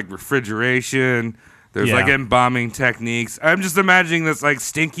 there was like refrigeration. There's Yeah. like embalming techniques. I'm just imagining this like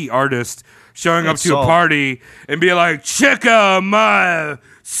stinky artist showing up to a salt. party and be like, check out my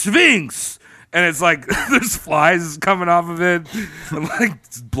Sphinx. And it's like there's flies coming off of it and like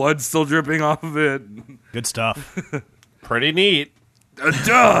blood still dripping off of it. Good stuff. Pretty neat.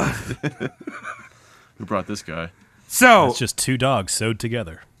 Duh. Who brought this guy? So, It's just two dogs sewed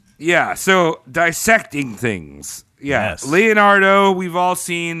together. yeah, so dissecting things. Yeah. Yes. Leonardo, we've all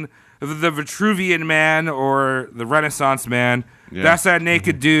seen the Vitruvian Man or the Renaissance Man. Yeah. That's that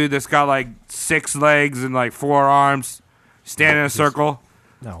naked dude that's got like 6 legs and like 4 arms, standing in a circle.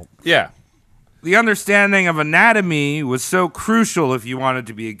 No. Yeah. The understanding of anatomy was so crucial if you wanted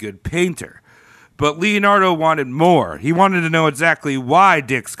to be a good painter. But Leonardo wanted more. He wanted to know exactly why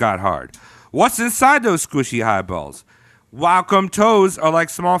dicks got hard. What's inside those squishy eyeballs? How come toes are like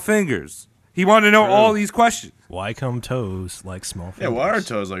small fingers? He wanted to know all these questions. Why come toes like small Yeah, fingers? why are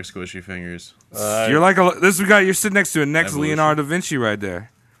toes like squishy fingers? You're like you're sitting next to a next Evolution. Leonardo da Vinci right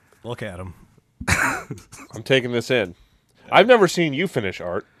there. Look at him. I'm taking this in. I've never seen you finish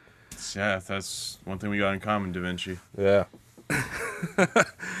art. Yeah, that's one thing we got in common, Da Vinci. Yeah.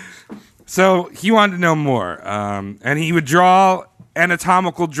 So he wanted to know more, and he would draw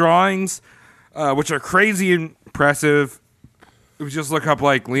anatomical drawings which are crazy impressive. If you just look up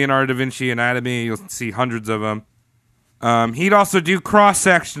like Leonardo da Vinci anatomy, you'll see hundreds of them. He'd also do cross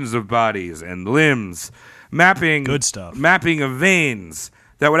sections of bodies and limbs, mapping Good stuff. mapping of veins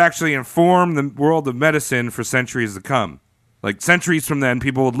that would actually inform the world of medicine for centuries to come. Like centuries from then,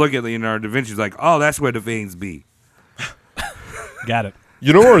 people would look at Leonardo da Vinci like, oh, that's where the veins be. Got it.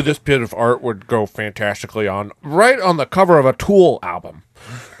 You know where this bit of art would go fantastically on? Right on the cover of a Tool album.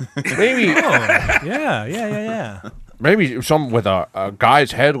 Maybe Yeah. maybe some with a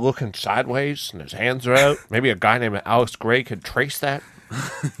guy's head looking sideways and his hands are out. Maybe a guy named Alex Gray could trace that.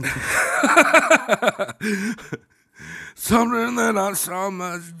 Something that I saw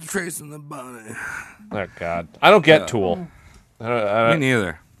much tracing the body. Oh, God. I don't get Tool. Me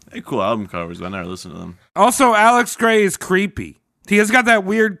neither. Hey, cool album covers, but I never listened to them. Also, Alex Gray is creepy. He has got that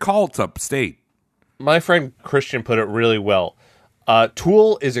weird cult upstate. My friend Christian put it really well.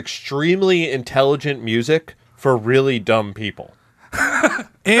 Tool is extremely intelligent music for really dumb people.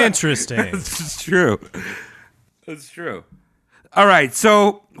 Interesting. It's true. It's true. All right,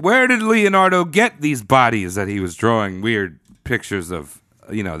 so where did Leonardo get these bodies that he was drawing weird pictures of,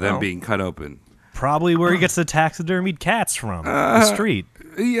 them being cut open? Probably where he gets the taxidermied cats from. The street.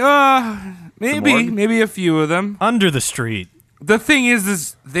 Yeah, maybe a few of them. Under the street. The thing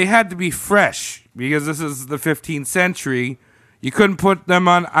is they had to be fresh because this is the 15th century. You couldn't put them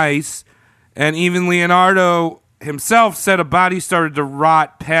on ice, and even Leonardo himself said a body started to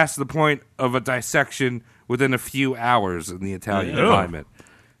rot past the point of a dissection within a few hours in the Italian climate.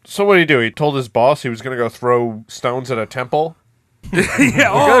 So what did he do? He told his boss he was going to go throw stones at a temple?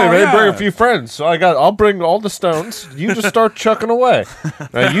 Yeah, Okay, man, bring a few friends. So I'll bring all the stones. You just start chucking away.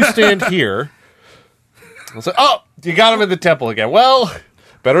 Now you stand here. I'll say, oh, you got him in the temple again. Well,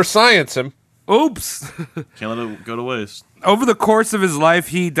 better science him. Oops. Can't let it go to waste. Over the course of his life,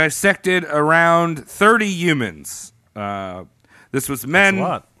 he dissected around 30 humans. This was men,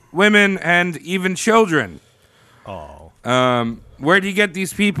 lot. women, and even children. Oh. Where did he get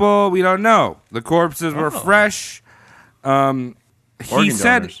these people? We don't know. The corpses were fresh. Organ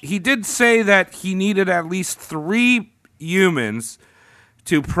donors. He did say that he needed at least 3 humans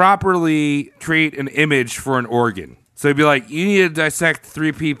to properly create an image for an organ. So he'd be like, you need to dissect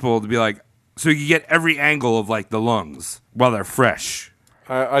 3 people to be like, so you get every angle of like the lungs while they're fresh.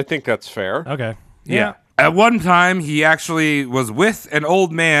 I think that's fair. Okay. Yeah. At one time, he actually was with an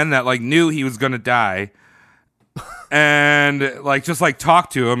old man that like knew he was gonna die, and like just like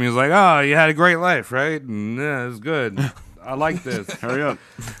talked to him. He was like, "Oh, you had a great life, right? And, yeah, it was good. I like this." Hurry up.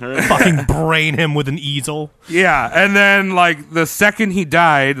 Fucking brain him with an easel. Yeah, and then like the second he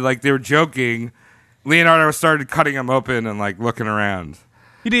died, like they were joking, Leonardo started cutting him open and like looking around.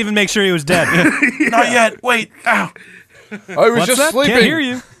 He didn't even make sure he was dead. Not yet. Wait. Ow. I was What's just that? sleeping. Can't hear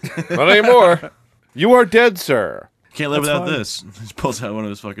you. Not anymore. You are dead, sir. Can't live without fine. this. He pulls out one of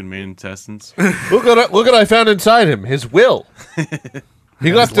his fucking main intestines. Look what I found inside him. His will.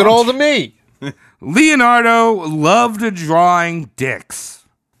 He left it all to me. Leonardo loved drawing dicks.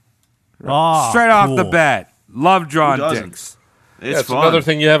 Oh, Straight off cool. the bat, loved drawing Who doesn't? dicks. It's It's fun. another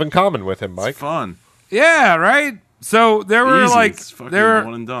thing you have in common with him, Mike. It's fun. Yeah, right. So there were Easy. like It's fucking there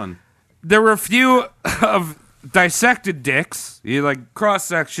one and done. were a few of dissected dicks, he like cross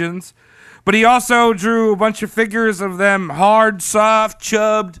sections, but he also drew a bunch of figures of them hard, soft,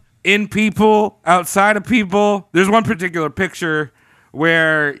 chubbed, in people, outside of people. There's one particular picture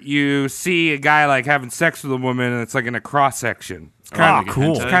where you see a guy like having sex with a woman, and it's like in a cross section. It's kind Ah, like a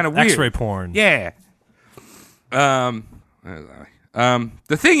cool. hentai? kind of weird. X-ray porn. Yeah. The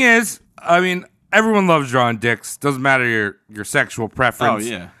thing is, I mean, everyone loves drawing dicks. Doesn't matter your sexual Oh, preference.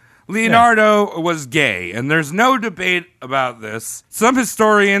 yeah. Leonardo was gay, and there's no debate about this. Some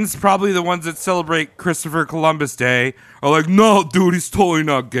historians, probably the ones that celebrate Christopher Columbus Day, are like, no, dude, he's totally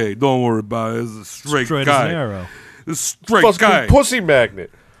not gay. Don't worry about it. He's a straight Straight as guy. an arrow. A straight Fucking guy. pussy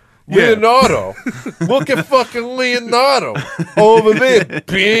magnet. Yeah. Leonardo. Look at fucking Leonardo over there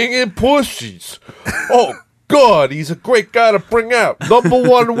banging pussies. Oh, God, he's a great guy to bring out.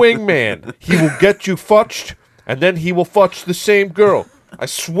 #1 wingman. He will get you futched, and then he will futch the same girl. I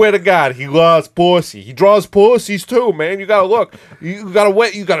swear to God, he loves pussy. He draws pussies too, man. You gotta look. You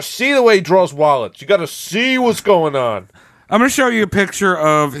gotta see the way he draws wallets. You gotta see what's going on. I'm going to show you a picture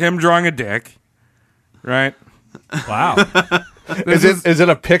of him drawing a dick. Right? Wow. Is it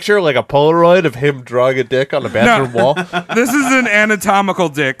a picture, like a Polaroid of him drawing a dick on the bathroom wall? This is an anatomical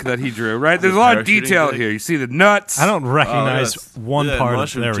dick that he drew, right? There's a lot of parachuting detail dick? here. You see the nuts. I don't recognize that's- one yeah, part of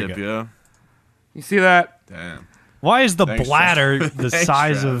mushroom there we tip, go. Yeah. You see that? Damn. Why is the Thanks, bladder the Thanks,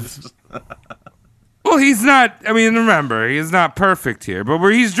 size Travis. of Well, he's not. I mean, remember, he's not perfect here, but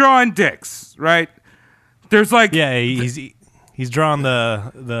where he's drawing dicks, right? There's like, Yeah, he's drawn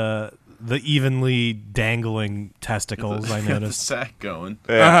the evenly dangling testicles. I The noticed. sack going.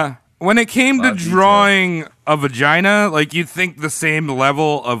 when it came to Lot of detail. drawing a vagina, like you'd think the same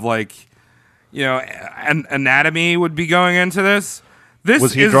level of like, an anatomy would be going into this. This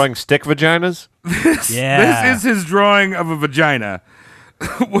Was he is, drawing stick vaginas? Yeah. This is his drawing of a vagina,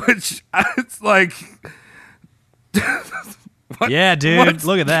 which it's like, Yeah, dude. What?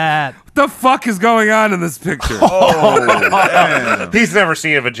 Look at that. what the fuck is going on in this picture? He's never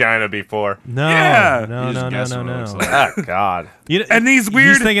seen a vagina before. No. Yeah. No. You just No. guess No. what it No. looks No. like. Oh, God. And these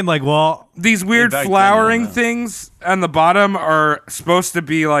weird- He's thinking like, well, These weird back then, flowering yeah. things on the bottom are supposed to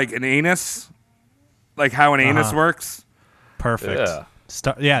be like an anus, like how an anus works. perfect.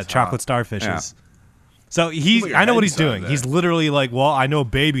 Yeah. Chocolate starfishes. Yeah. So Put your I know what head he's doing. inside He's there. literally like, well, I know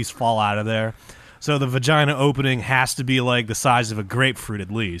babies fall out of there. So the vagina opening has to be like the size of a grapefruit at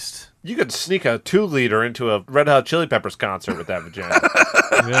least. You could sneak a 2-liter into a Red Hot Chili Peppers concert with that vagina.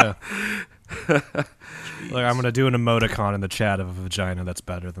 Yeah. Like I'm gonna do an emoticon in the chat of a vagina that's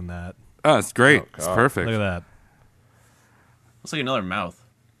better than that. Oh, it's great. It's God. perfect. Look at that. Looks like another mouth.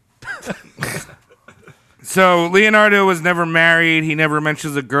 So Leonardo was never married. He never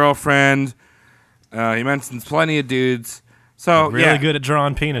mentions a girlfriend. He mentions plenty of dudes. So Really good at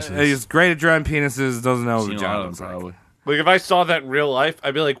drawing penises. He's great at drawing penises. Doesn't know what Seen a vagina lot of looks them, like. probably. Like, if I saw that in real life,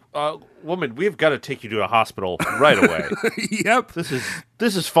 I'd be like, woman, we've got to take you to a hospital right away. Yep.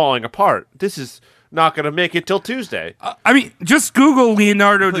 This is falling apart. This is not going to make it till Tuesday. I mean, just Google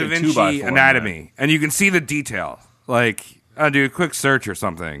Leonardo Put da a Vinci 2x4 in anatomy, and you can see the detail. Like, do a quick search or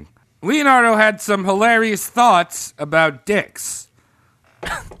something. Leonardo had some hilarious thoughts about dicks.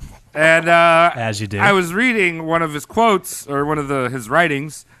 And As you do. I was reading one of his quotes or one of his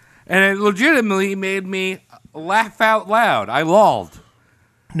writings, and it legitimately made me laugh out loud. I lolled.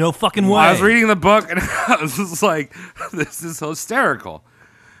 No fucking way. I was reading the book, and I was just like, "This is hysterical."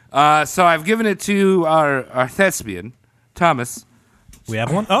 So I've given it to our thespian, Thomas, We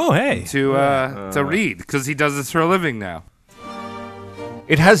have one? Oh, hey. to read because he does this for a living now.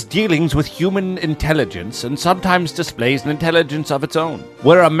 It has dealings with human intelligence and sometimes displays an intelligence of its own.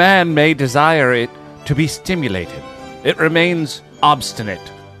 Where a man may desire it to be stimulated, it remains obstinate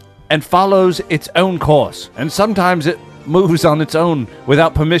and follows its own course, and sometimes it moves on its own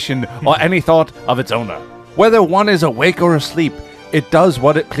without permission or any thought of its owner. Whether one is awake or asleep, it does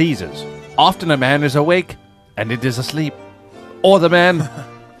what it pleases. Often a man is awake and it is asleep. Or the man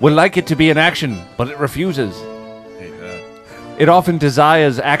would like it to be in action, but it refuses. Hate that. It often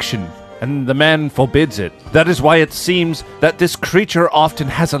desires action, and the man forbids it. That is why it seems that this creature often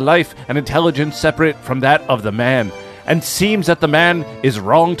has a life and intelligence separate from that of the man, and seems that the man is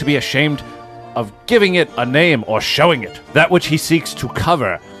wrong to be ashamed of giving it a name or showing it. That which he seeks to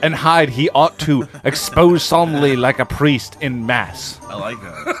cover and hide he ought to expose solemnly like a priest in mass. I like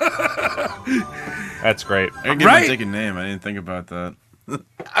that. That's great. I can give Right. my dick a name. I didn't think about that.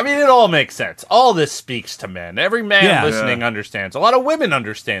 I mean, it all makes sense. All this speaks to men. Every man Yeah. listening Yeah. understands. A lot of women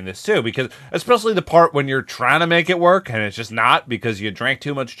understand this too, because especially the part when you're trying to make it work and it's just not because you drank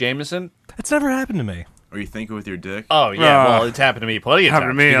too much Jameson. That's never happened to me. Or you think with your dick? Oh yeah, Uh, well, it's happened to me plenty of happened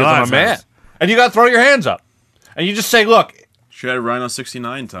times to me a because lot I'm of a man. times. And you got to throw your hands up, and you just say, "Look, Should have Rhino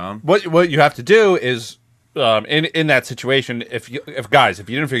 69, Tom. what you have to do is." In that situation, if you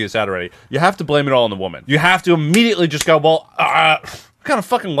didn't figure this out already, you have to blame it all on the woman. You have to immediately just go, well, what kind of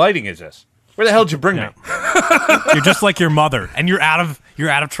fucking lighting is this? Where the hell did you bring me? You're just like your mother, and you're out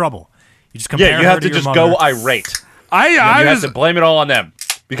of trouble. You just compare Yeah, you her have to your just mother. go irate. I You have was to blame it all on them,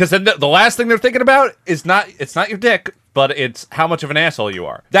 because then the last thing they're thinking about is not your dick, but it's how much of an asshole you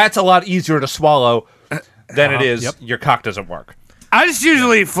are. That's a lot easier to swallow than it is Yep. your cock doesn't work. I just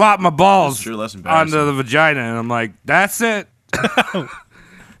usually flop my balls That's true, less embarrassing. onto the vagina, and I'm like, "That's it."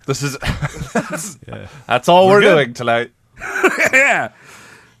 This is that's all we're good. doing tonight. Yeah.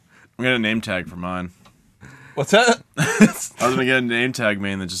 I'm gonna name tag for mine. What's that? I was gonna get a name tag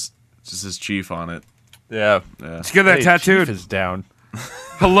man that just says Chief on it. Yeah, Yeah. Let's get that Hey, tattooed. Chief is down.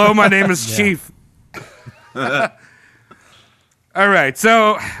 Hello, my name is Chief. All right,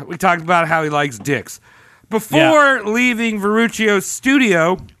 so we talked about how he likes dicks. Before leaving Verruccio's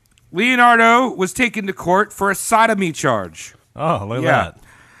studio, Leonardo was taken to court for a sodomy charge. Oh, look at Yeah. that.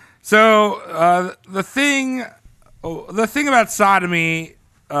 So the thing about sodomy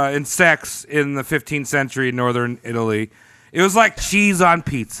and sex in the 15th century in northern Italy, it was like cheese on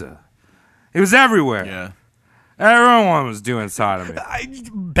pizza. It was everywhere. Yeah. Everyone was doing sodomy.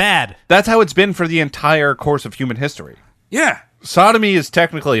 Bad. That's how it's been for the entire course of human history. Yeah. Sodomy is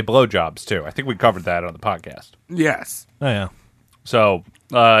technically blowjobs, too. I think we covered that on the podcast. Yes. Oh yeah. So,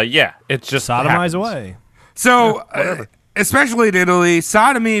 yeah, it's just Sodomize happens. away. So, especially in Italy,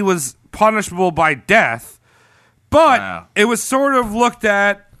 sodomy was punishable by death, but Wow. it was sort of looked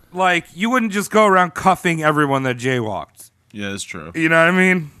at like you wouldn't just go around cuffing everyone that jaywalked. Yeah, it's true. You know what I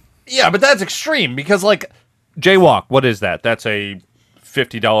mean? Yeah, but that's extreme because, like, jaywalk, what is that? That's a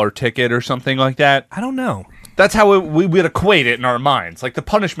 $50 ticket or something like that? I don't know. That's how we would equate it in our minds. Like, the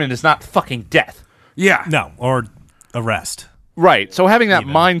punishment is not fucking death. Yeah. No, or arrest. Right. So having that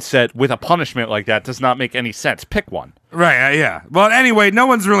mindset with a punishment like that does not make any sense. Pick one. Right, yeah. But anyway, no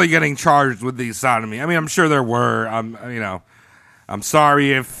one's really getting charged with the sodomy. I mean, I'm sure there were. I'm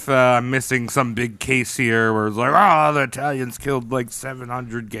sorry if I'm missing some big case here where it's like, the Italians killed like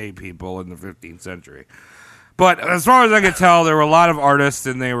 700 gay people in the 15th century. But as far as I could tell, there were a lot of artists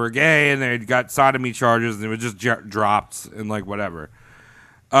and they were gay and they got sodomy charges and it was just dropped and like whatever.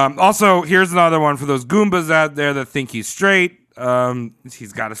 Also, here's another one for those Goombas out there that think he's straight.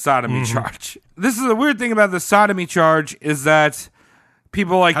 He's got a sodomy charge. This is the weird thing about the sodomy charge is that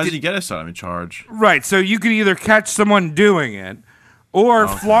people like How does he get a sodomy charge? right. So you could either catch someone doing it, or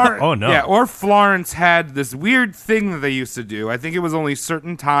Florence. Oh, no. Yeah, or Florence had this weird thing that they used to do. I think it was only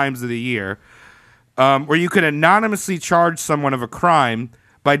certain times of the year, where you could anonymously charge someone of a crime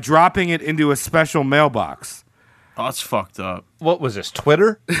by dropping it into a special mailbox. Oh, that's fucked up. What was this,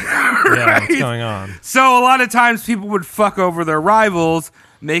 Twitter? Yeah, what's going on? So a lot of times people would fuck over their rivals,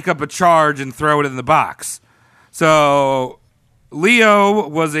 make up a charge, and throw it in the box. So Leo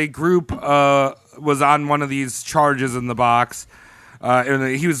was a group, was on one of these charges in the box.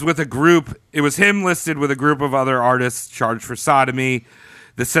 And he was with a group. It was him listed with a group of other artists charged for sodomy.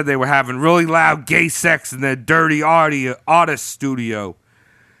 That said they were having really loud gay sex in their dirty artist studio.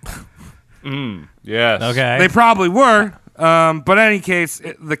 Yes. Okay. They probably were. But in any case,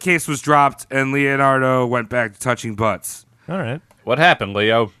 the case was dropped, and Leonardo went back to touching butts. All right. What happened,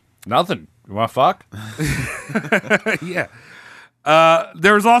 Leo? Nothing. You want to fuck? Yeah.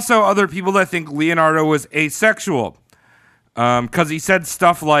 There was also other people that think Leonardo was asexual. Because he said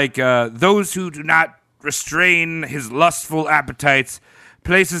stuff like, those who do not restrain his lustful appetites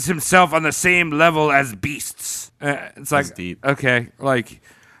places himself on the same level as beasts. It's like, That's deep. okay, like...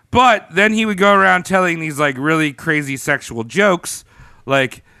 But then he would go around telling these like really crazy sexual jokes,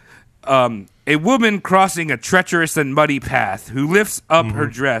 like a woman crossing a treacherous and muddy path who lifts up her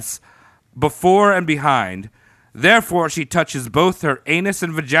dress before and behind. Therefore, she touches both her anus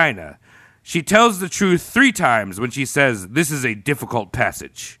and vagina. She tells the truth 3 times when she says, "This is a difficult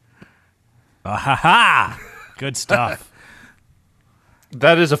passage." Ha ha! Good stuff.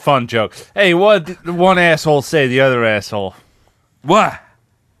 That is a fun joke. Hey, what did one asshole say to the other asshole? What?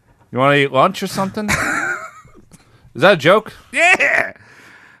 You want to eat lunch or something? Is that a joke? Yeah.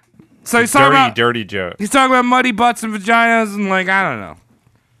 So he's talking about Dirty joke. he's talking about muddy butts and vaginas and like I don't know.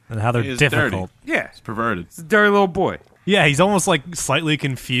 And how they're He is difficult. Yeah, It's perverted. he's a dirty little boy. Yeah, he's almost like slightly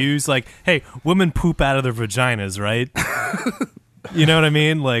confused. Like, hey, women poop out of their vaginas, right? You know what I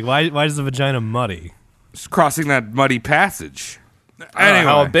mean? Like, why is the vagina muddy? Just crossing that muddy passage. I don't know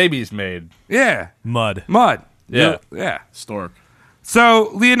how a Anyway, baby's made. yeah, Mud. mud. Yeah. Yeah. Stork. So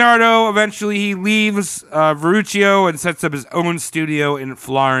Leonardo eventually he leaves Verruccio and sets up his own studio in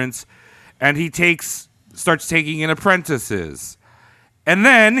Florence, and he starts taking in apprentices, and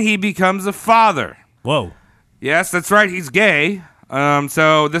then he becomes a father. Whoa. Yes, that's right. He's gay.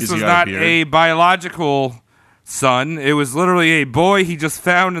 So this He's was got a not beard. a biological son. It was literally a boy he just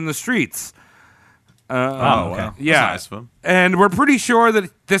found in the streets. Oh, okay. Wow. Yeah. That's nice of him. And we're pretty sure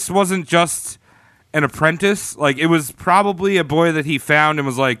that this wasn't just an apprentice. Like, it was probably a boy that he found and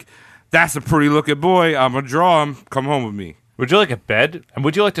was like, "That's a pretty looking boy. I'm going to draw him. Come home with me." Would you like a bed? And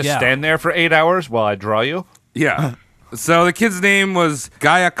would you like to Yeah. stand there for 8 hours while I draw you? Yeah. So the kid's name was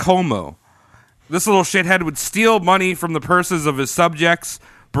Giacomo. This little shithead would steal money from the purses of his subjects,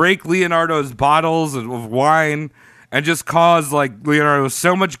 break Leonardo's bottles of wine, and just cause like Leonardo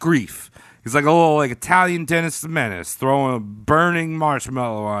so much grief. He's like a little like Italian Dennis the Menace, throwing a burning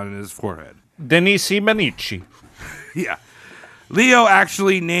marshmallow on his forehead. Denisi Manici. Yeah. Leo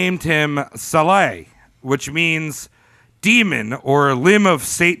actually named him Saleh, which means demon or limb of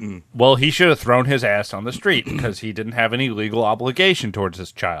Satan. Well, he should have thrown his ass on the street because he didn't have any legal obligation towards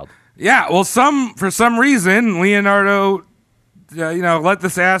this child. Yeah, well, for some reason, Leonardo, let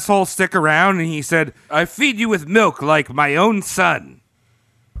this asshole stick around, and he said, "I feed you with milk like my own son."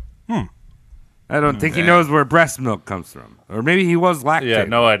 I don't think he knows where breast milk comes from. Or maybe he was lactating. Yeah,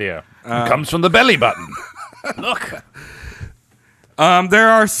 no idea. It comes from the belly button. Look. There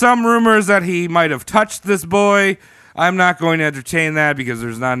are some rumors that he might have touched this boy. I'm not going to entertain that because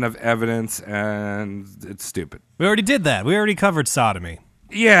there's not enough evidence and it's stupid. We already did that. We already covered sodomy.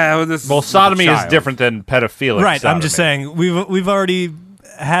 Yeah, Well, sodomy is different than pedophilic. Right. Sodomy. I'm just saying we've already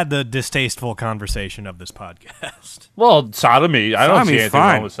had the distasteful conversation of this podcast. Well, sodomy. I don't see Sodomy's anything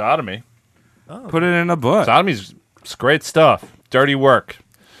fine. wrong with sodomy. Put it in a book. Sodomy's it's great stuff. Dirty work.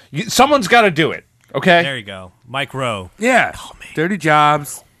 Someone's got to do it. Okay. There you go, Mike Rowe. Yeah, dirty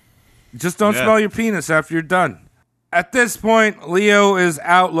jobs. Just don't Yeah. smell your penis after you're done. At this point, Leo is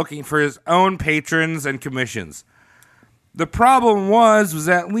out looking for his own patrons and commissions. The problem was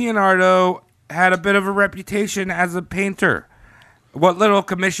that Leonardo had a bit of a reputation as a painter. What little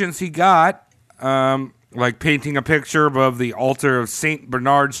commissions he got, like painting a picture above the altar of St.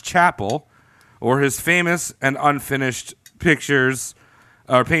 Bernard's Chapel, or his famous and unfinished pictures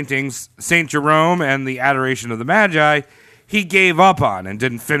or paintings, St. Jerome and the Adoration of the Magi, he gave up on and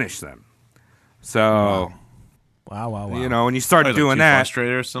didn't finish them. So, Wow. you know, when you start Was doing too that,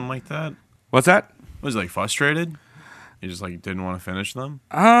 frustrated or something like that? what's that? Was he like frustrated? He just like didn't want to finish them.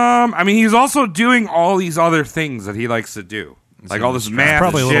 I mean, he's also doing all these other things that he likes to do, like all this math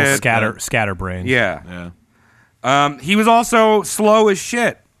Probably a shit. little scatterbrained. Yeah. Yeah. He was also slow as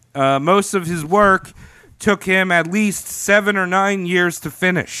shit. Most of his work took him at least 7 or 9 years to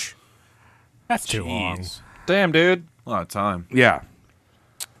finish. That's too long. Jeez. Damn, dude. A lot of time. Yeah.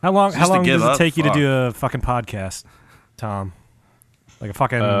 How long Just to does give it up? take you to Fuck. do a fucking podcast, Tom? Like a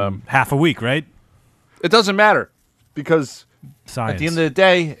fucking half a week, right? It doesn't matter because Science. at the end of the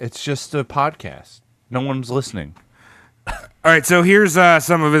day, it's just a podcast. No one's listening. All right, so here's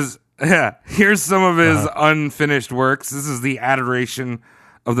some of his unfinished works. This is the Adoration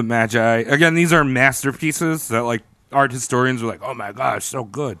of the Magi. Again, these are masterpieces that like art historians are like, "Oh my gosh, so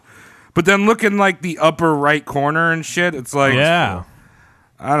good." But then look in like the upper right corner and shit. It's like, yeah.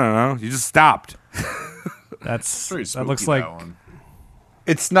 I don't know. You just stopped. That's Pretty that spooky, looks like that one.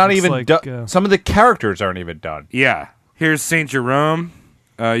 It's not Looks even like, done. Some of the characters aren't even done. Yeah. Here's St. Jerome.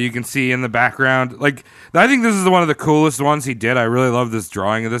 You can see in the background. Like, I think this is one of the coolest ones he did. I really love this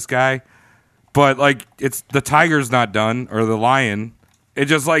drawing of this guy. But, like, it's the tiger's not done, or the lion. It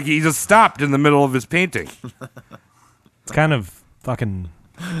just, like, he just stopped in the middle of his painting. it's kind of fucking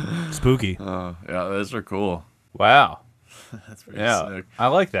spooky. Yeah, those are cool. Wow. That's pretty Yeah, sick. I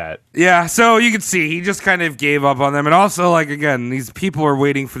like that. Yeah, so you can see he just kind of gave up on them. And also, like, again, these people are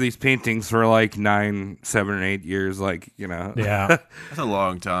waiting for these paintings for, like, 9, 7, or 8 years. Like, you know. Yeah. That's a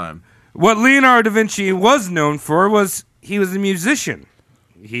long time. What Leonardo da Vinci was known for was he was a musician.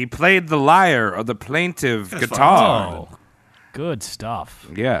 He played the lyre or the plaintive That's guitar. Oh, good stuff.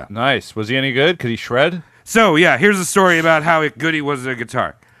 Yeah. Nice. Was he any good? Could he shred? So, yeah, here's a story about how good he was at a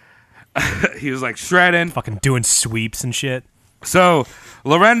guitar. He was, like, shredding. Fucking doing sweeps and shit. So,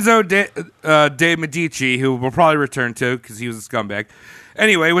 Lorenzo de Medici, who we'll probably return to because he was a scumbag.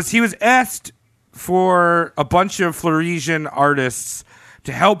 Anyway, he was asked for a bunch of Floresian artists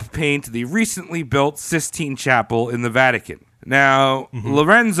to help paint the recently built Sistine Chapel in the Vatican. Now,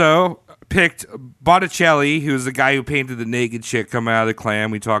 Lorenzo picked Botticelli, who's the guy who painted the naked chick coming out of the clam.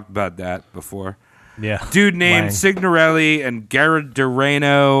 We talked about that before. Yeah. Dude named Lang. Signorelli and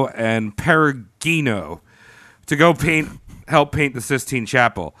Gardareino and Perugino to go help paint the Sistine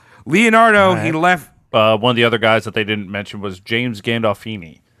Chapel. Leonardo, he left. One of the other guys that they didn't mention was James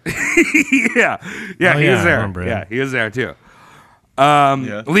Gandolfini. Yeah, he yeah, was I there. remember him. Yeah, he was there too.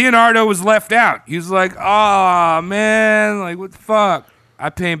 Yeah. Leonardo was left out. He was like, "Oh man, like what the fuck? I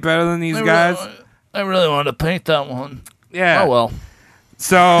paint better than these guys." I really wanted to paint that one. Yeah. Oh, well.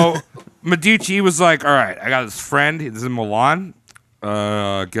 So Medici was like, "All right, I got this friend. He's in Milan.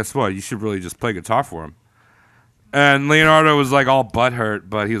 Guess what? You should really just play guitar for him." And Leonardo was like all butthurt,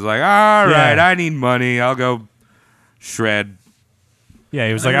 but he was like, "All right, Yeah. I need money. I'll go shred." Yeah,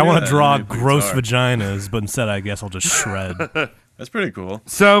 he was like, I I want knew to that. draw I knew gross guitar. vaginas, but instead I guess I'll just shred. That's pretty cool.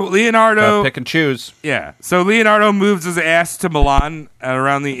 So Leonardo, Pick and choose. yeah. So Leonardo moves his ass to Milan at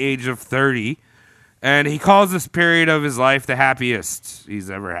around the age of 30, and he calls this period of his life the happiest he's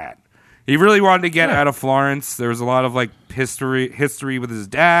ever had. He really wanted to get out of Florence. There was a lot of like history with his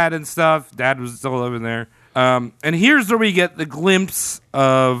dad and stuff. Dad was still living there. And here's where we get the glimpse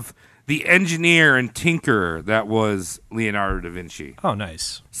of the engineer and tinkerer that was Leonardo da Vinci. Oh,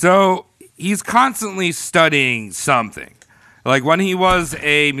 nice. So he's constantly studying something. Like when he was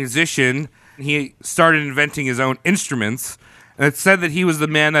a musician, he started inventing his own instruments. And it's said that he was the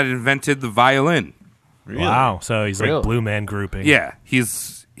man that invented the violin. Really? Wow. So he's Really? like Blue Man grouping. Yeah,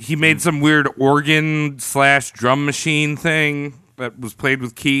 he made some weird organ/drum machine thing that was played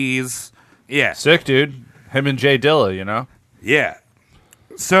with keys. Yeah, Sick, dude. Him and Jay Dilla, you know? yeah.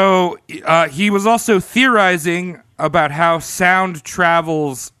 So he was also theorizing about how sound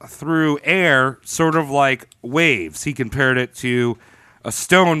travels through air, sort of like waves. He compared it to a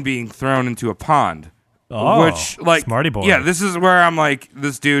stone being thrown into a pond. Oh, which, like, smarty boy. Yeah, this is where I'm like,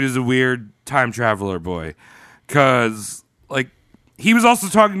 this dude is a weird time traveler boy. Because, like, he was also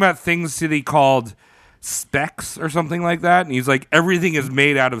talking about things that he called specks or something like that. And he's like, everything is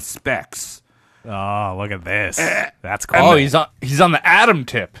made out of specks. Oh, look at this. That's cool. Oh, he's on the atom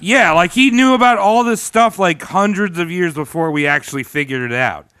tip. Yeah, like, he knew about all this stuff, like, hundreds of years before we actually figured it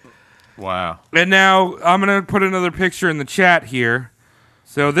out. Wow. And now I'm going to put another picture in the chat here.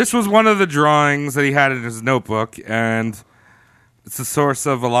 So this was one of the drawings that he had in his notebook, and it's a source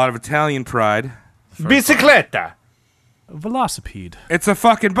of a lot of Italian pride. Bicicletta. Velocipede. It's a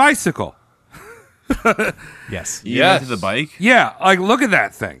fucking bicycle. Yes. You invented the bike? Yeah, like, look at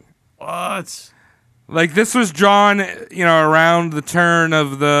that thing. What? Like, this was drawn, around the turn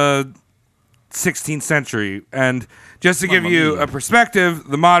of the 16th century. And just to give you a perspective,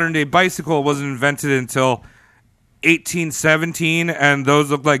 the modern-day bicycle wasn't invented until 1817, and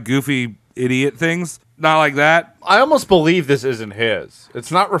those look like goofy idiot things. Not like that. I almost believe this isn't his. It's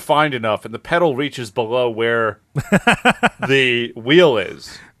not refined enough, and the pedal reaches below where the wheel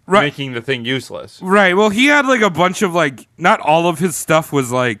is, Right. making the thing useless. Right. Well, he had, like, a bunch of, like, not all of his stuff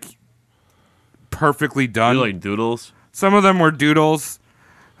was, like, perfectly done. You like doodles? Some of them were doodles.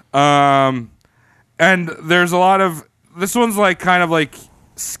 And there's a lot of... This one's, like, kind of, like,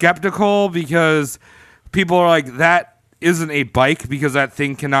 skeptical because people are like, that isn't a bike because that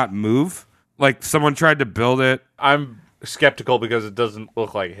thing cannot move. Like, someone tried to build it. I'm skeptical because it doesn't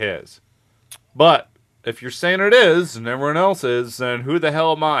look like his. But if you're saying it is, and everyone else is, then who the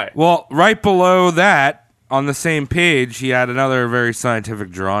hell am I? Well, right below that, on the same page, he had another very scientific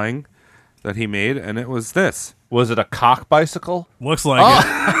drawing that he made, and it was this. Was it a cock bicycle? Looks like it.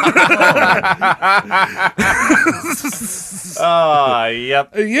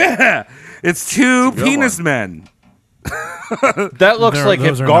 Yep. Yeah! It's two penis men. That looks like if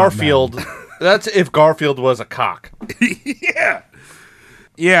those are not Garfield... That's if Garfield was a cock. Yeah.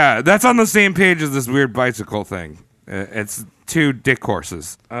 Yeah, that's on the same page as this weird bicycle thing. It's two dick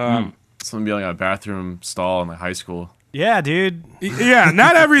horses. It's gonna be like a bathroom stall in like high school. Yeah, dude. Yeah,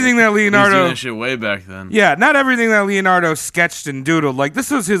 not everything that He was doing Leonardo... that shit way back then. Yeah, not everything that Leonardo sketched and doodled. Like, this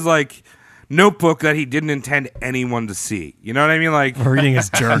was his, like, notebook that he didn't intend anyone to see. You know what I mean? Like, Reading his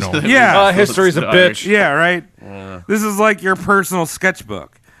journal. yeah. History's a bitch. Yeah, right? This is like your personal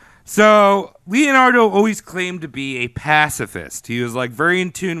sketchbook. So, Leonardo always claimed to be a pacifist. He was, like, very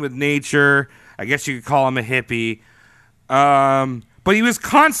in tune with nature. I guess you could call him a hippie. But he was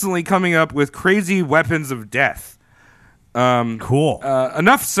constantly coming up with crazy weapons of death. Cool.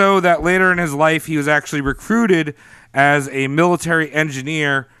 Enough so that later in his life, he was actually recruited as a military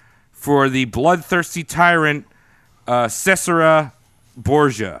engineer for the bloodthirsty tyrant Cesare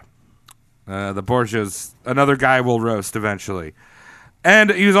Borgia. The Borgias, another guy we'll roast eventually.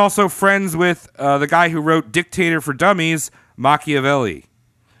 And he was also friends with the guy who wrote Dictator for Dummies, Machiavelli.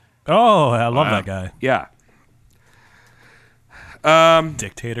 Oh, I love that guy. Yeah.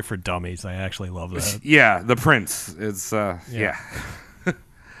 Dictator for Dummies. I actually love that. Yeah, the prince. It's, yeah.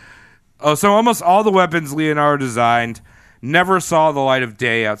 Oh, so almost all the weapons Leonardo designed never saw the light of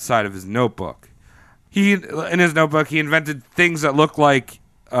day outside of his notebook. In his notebook, he invented things that looked like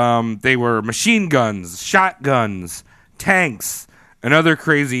they were machine guns, shotguns, tanks, and other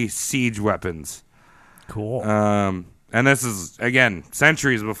crazy siege weapons. Cool. And this is, again,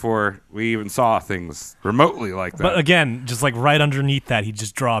 centuries before we even saw things remotely like that. But again, just like right underneath that, he'd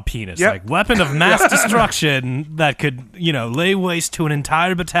just draw a penis. Yep. Like, weapon of mass destruction that could, lay waste to an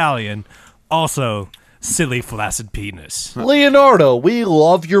entire battalion. Also, silly flaccid penis. Leonardo, we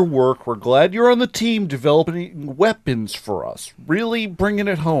love your work. We're glad you're on the team developing weapons for us. Really bringing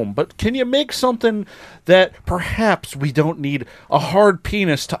it home. But can you make something that perhaps we don't need a hard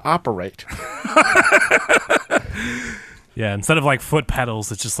penis to operate? Yeah, instead of like foot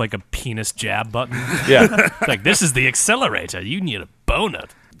pedals, it's just like a penis jab button. Yeah. It's like, this is the accelerator. You need a boner.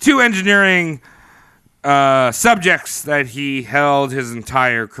 Two engineering subjects that he held his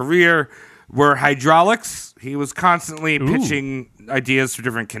entire career were hydraulics. He was constantly pitching ideas for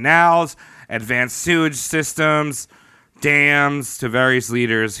different canals, advanced sewage systems, dams to various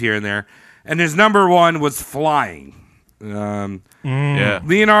leaders here and there. And his number one was flying. Yeah.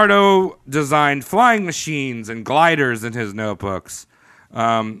 Leonardo designed flying machines and gliders in his notebooks.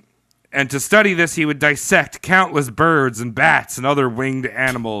 And to study this, he would dissect countless birds and bats and other winged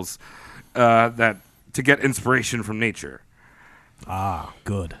animals to get inspiration from nature. Ah,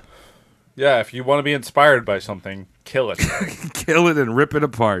 good. Yeah, if you want to be inspired by something, kill it. Kill it and rip it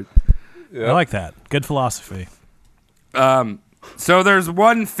apart. I like that. Good philosophy. So there's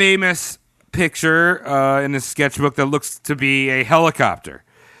one famous picture in his sketchbook that looks to be a helicopter.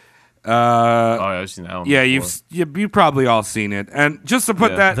 I've seen that one. Yeah, before. you've probably all seen it. And just to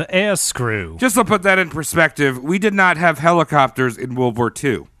put Yeah. The air screw. just to put that in perspective, we did not have helicopters in World War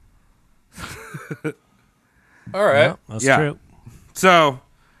II. All right. Yeah, that's Yeah. true. So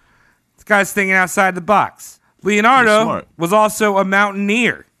this guy's thinking outside the box. He's Leonardo smart. was also a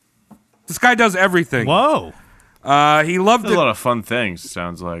mountaineer. This guy does everything. Whoa. He loved There's a to lot of fun things.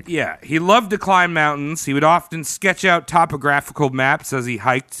 Sounds like. Yeah, he loved to climb mountains. He would often sketch out topographical maps as he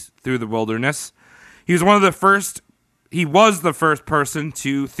hiked through the wilderness. He was he was the first person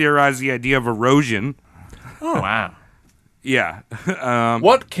to theorize the idea of erosion. Oh wow. Yeah.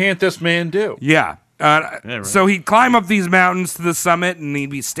 What can't this man do? Yeah. right. So he'd climb up these mountains to the summit, and he'd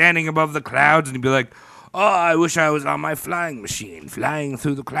be standing above the clouds, and he'd be like, "Oh, I wish I was on my flying machine, flying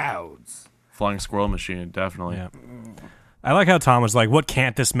through the clouds." Flying squirrel machine, definitely. Yeah. I like how Tom was like, "What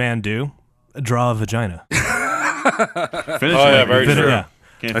can't this man do? Draw a vagina." Finish Oh, it. yeah, very Vin- true. yeah.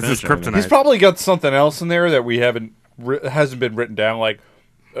 Can't That's finish his it. kryptonite. He's probably got something else in there that we hasn't been written down. Like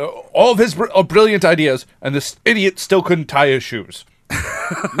all of his brilliant ideas, and this idiot still couldn't tie his shoes.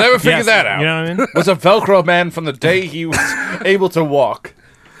 Never figured Yes, that out. You know what I mean? Was a Velcro man from the day he was able to walk.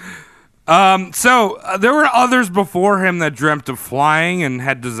 So there were others before him that dreamt of flying and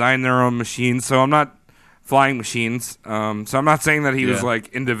had designed their own machines. So I'm not flying machines. So I'm not saying that he was Yeah. like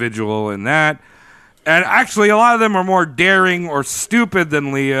individual in that. And actually, a lot of them are more daring or stupid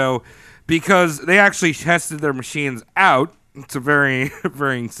than Leo because they actually tested their machines out to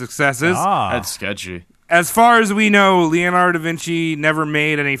varying successes. Ah. That's sketchy. As far as we know, Leonardo da Vinci never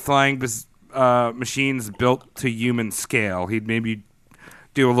made any flying machines built to human scale. He'd maybe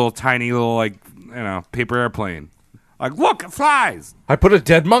do a little tiny little paper airplane. Like, look, it flies. I put a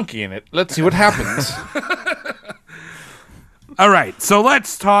dead monkey in it. Let's see what happens. All right, so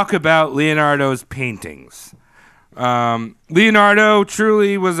let's talk about Leonardo's paintings. Leonardo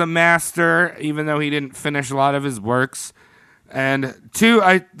truly was a master, even though he didn't finish a lot of his works. And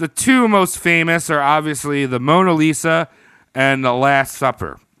the two most famous are obviously the Mona Lisa and the Last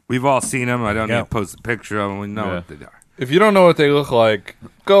Supper. We've all seen them. I don't need to post a picture of them. We know Yeah. what they are. If you don't know what they look like,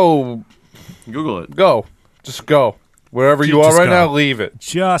 go. Google it. Just go. Wherever you are Just right go. now, leave it.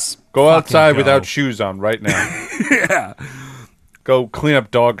 Just Go fucking outside go. without shoes on right now. Yeah. Go clean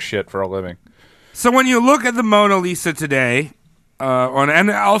up dog shit for a living. So when you look at the Mona Lisa today,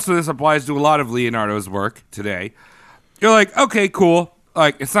 and also this applies to a lot of Leonardo's work today, you're like, okay, cool.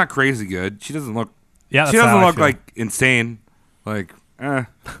 Like, it's not crazy good. She doesn't look. Yeah, she that's how doesn't I look feel. like insane. Like,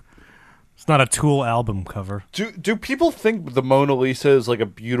 It's not a Tool album cover. Do people think the Mona Lisa is like a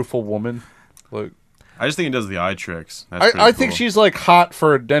beautiful woman? Like, I just think it does the eye tricks. That's I think she's like hot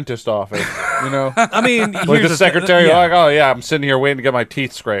for a dentist office. You know, I mean, like the secretary. yeah. Like, oh yeah, I'm sitting here waiting to get my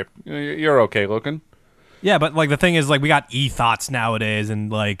teeth scraped. You're okay looking. Yeah, but like the thing is, like we got e-thoughts nowadays,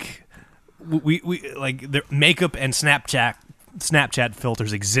 and like we like the makeup and Snapchat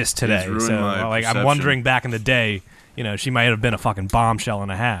filters exist today. ruined So my like I'm perception. wondering back in the day, she might have been a fucking bombshell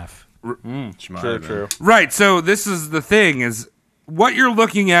and a half. She might have been. right. So this is the thing: is what you're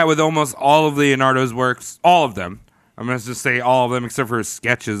looking at with almost all of Leonardo's works, all of them. I'm going to just say all of them, except for his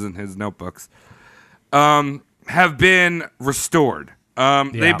sketches and his notebooks, have been restored.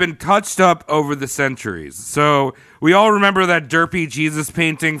 They've been touched up over the centuries. So we all remember that derpy Jesus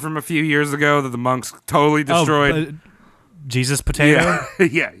painting from a few years ago that the monks totally destroyed. Jesus Potato. yeah,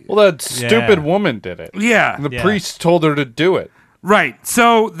 yeah, Well, that stupid Yeah. woman did it. yeah. And the Yeah. priest told her to do it. Right.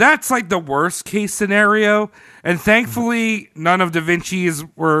 So that's like the worst case scenario. And thankfully, none of Da Vinci's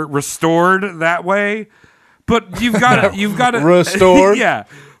were restored that way. But you've got to Restored? yeah.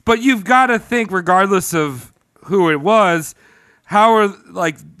 But you've got to think, regardless of who it was, how are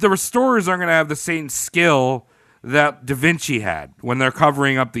like the restorers aren't going to have the same skill that Da Vinci had when they're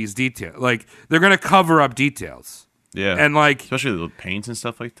covering up these details. Like they're going to cover up details. Yeah. And like especially the paints and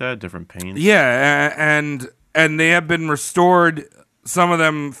stuff like that, different paints. yeah, and they have been restored, some of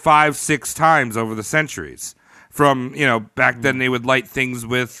them 5-6 times over the centuries. From back then they would light things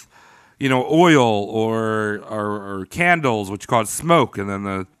with oil or candles, which caused smoke, and then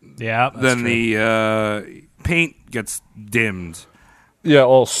the paint gets dimmed. Yeah,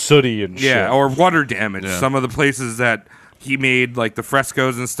 all sooty and shit. Yeah, or water damage. Yeah. Some of the places that he made, like the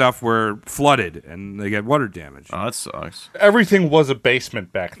frescoes and stuff, were flooded and they get water damage. Oh, that sucks. Everything was a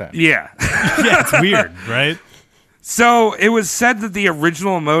basement back then. Yeah. Yeah, it's weird, right? So it was said that the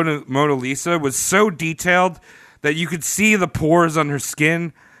original Mona Lisa was so detailed that you could see the pores on her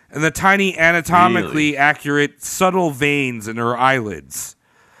skin and the tiny anatomically accurate subtle veins in her eyelids.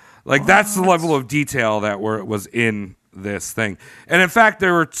 Like that's the level of detail that was in this thing. And in fact,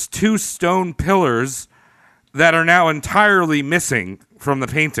 there were 2 stone pillars that are now entirely missing from the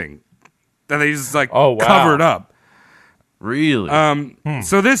painting that they just covered up. Really?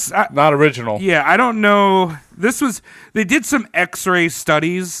 So this Not original. yeah, I don't know. They did some X-ray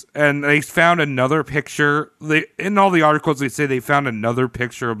studies and they found another picture. In all the articles they say they found another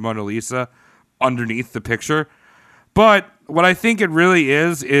picture of Mona Lisa underneath the picture. But what I think it really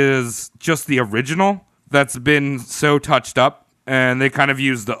is just the original that's been so touched up, and they kind of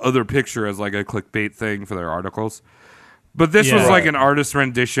used the other picture as like a clickbait thing for their articals. But this was like an artist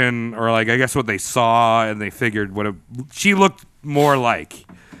rendition, or like I guess what they saw, and they figured she looked more like.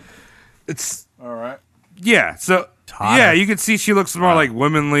 It's All right. yeah. So yeah, you can see she looks more like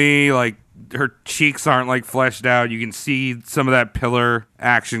womanly. Like her cheeks aren't like fleshed out. You can see some of that pillar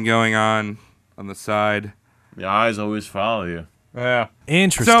action going on the side. The eyes always follow you. Yeah.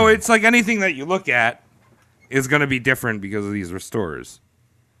 Interesting. So it's like anything that you look at is going to be different because of these restorers.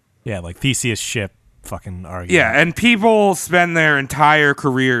 yeah, like Theseus ship fucking argument. Yeah, and people spend their entire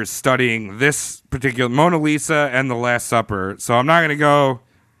careers studying this particular Mona Lisa and the Last Supper. So I'm not going to go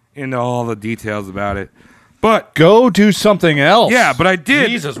into all the details about it. But Go do something else. yeah, but I did.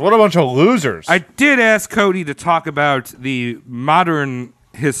 Jesus, what a bunch of losers. I did ask Cody to talk about the modern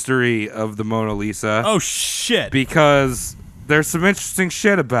history of the Mona Lisa Oh shit. because there's some interesting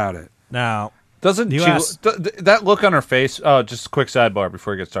shit about it. Now, Doesn't You she? asked- That look on her face. Oh, just a quick sidebar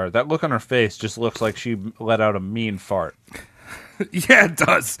before we get started. That look on her face just looks like she let out a mean fart, Yeah, it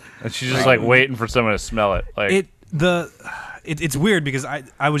does. and she's just like waiting for someone to smell it. Like it's weird because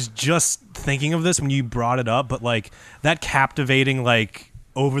I was just thinking of this when you brought it up, but like that captivating like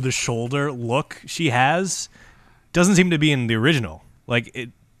over the shoulder look she has doesn't seem to be in the original. Like it,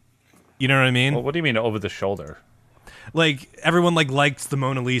 you know what I mean? well, what do you mean over the shoulder? Like everyone like likes the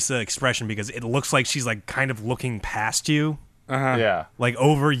Mona Lisa expression because it looks like she's like kind of looking past you, Yeah. like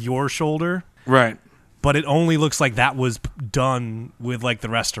over your shoulder. Right. But it only looks like that was done with like the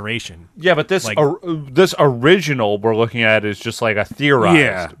restoration. Yeah, but this Like- this original we're looking at is just like a theorized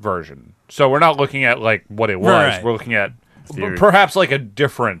Yeah. version. So we're not looking at like what it was. Right. We're looking at Theory. perhaps like a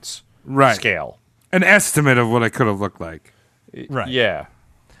difference Right. scale. An estimate of what it could have looked like. Right. Yeah.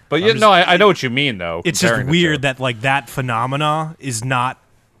 But I know what you mean though. It's just comparing the weird two. that like that phenomena is not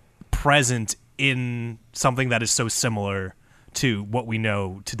present in something that is so similar to what we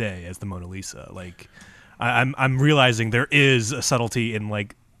know today as the Mona Lisa. Like I'm realizing there is a subtlety in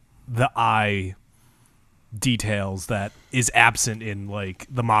like the eye details that is absent in like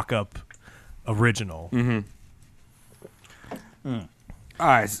the mock-up original. All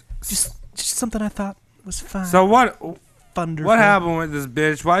right. Just something I thought was fine. So what Thunderful. what happened with this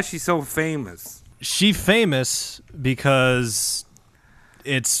bitch? Why is she so famous? She famous because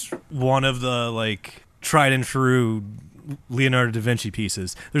it's one of the like tried and true Leonardo da Vinci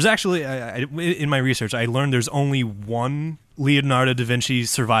pieces. There's actually in my research I learned there's only one Leonardo da Vinci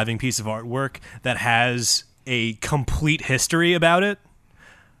surviving piece of artwork that has a complete history about it,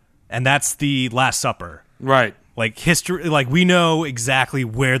 and that's the Last Supper. Right. Like history, like we know exactly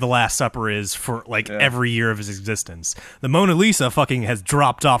where the Last Supper is for like every year of his existence. The Mona Lisa fucking has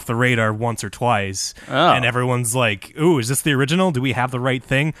dropped off the radar once or twice, and everyone's like, "Ooh, is this the original? Do we have the right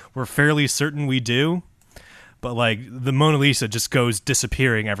thing?" We're fairly certain we do, but like the Mona Lisa just goes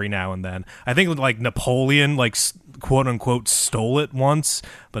disappearing every now and then. I think like Napoleon, like quote unquote, stole it once,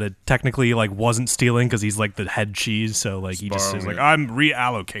 but it technically like wasn't stealing because he's like the head cheese, so like he just is Borrowing like, it. "I'm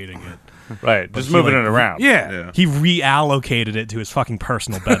reallocating it." right, just he, moving like, it around. Yeah. He reallocated it to his fucking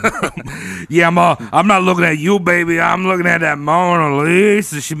personal bedroom. Yeah, I'm not looking at you, baby. I'm looking at that Mona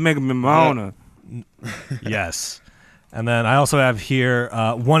Lisa. She making me Mona. Yes. And then I also have here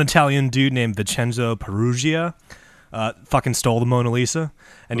one Italian dude named Vincenzo Perugia fucking stole the Mona Lisa.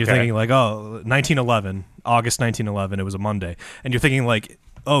 And you're Okay. thinking like, oh, 1911, August 1911, it was a Monday. And you're thinking like,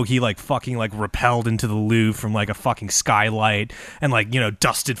 oh, he like fucking like rappelled into the Louvre from like a fucking skylight and like, you know,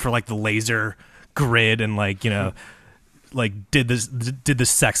 dusted for like the laser grid and like, you know, like did this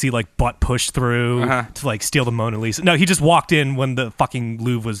sexy like butt push through to like steal the Mona Lisa. No, he just walked in when the fucking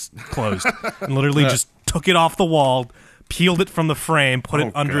Louvre was closed and literally just took it off the wall, peeled it from the frame, put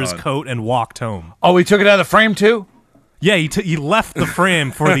it under his God. coat, and walked home. Oh, he took it out of the frame too. Yeah, he left the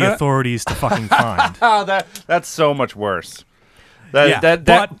frame for the authorities to fucking find. Oh, that's so much worse. Yeah,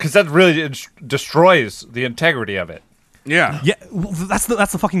 but- Because that really destroys the integrity of it. Yeah. Yeah, well, that's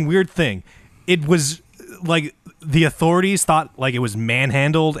the fucking weird thing. It was like the authorities thought like it was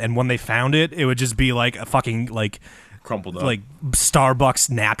manhandled, and when they found it, it would just be like a fucking like Crumpled up. like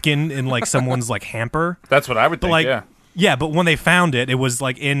Starbucks napkin in like someone's like hamper. That's what I would think. like, yeah. Yeah, but when they found it, it was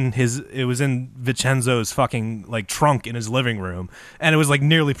like in Vincenzo's fucking like trunk in his living room, and it was like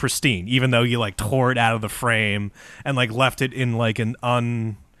nearly pristine, even though he like tore it out of the frame and like left it in like an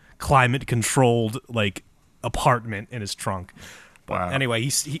unclimate controlled like apartment in his trunk. But anyway,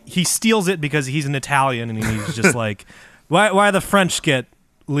 he steals it because he's an Italian, and he's just like, why the French get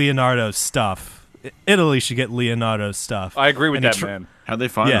Leonardo's stuff? Italy should get Leonardo's stuff. I agree with that, man. How'd they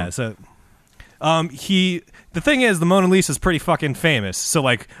find him? So the thing is, the Mona Lisa is pretty fucking famous. So,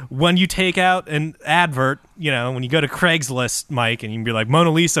 like, when you take out an advert, when you go to Craigslist, Mike, and you can be like, Mona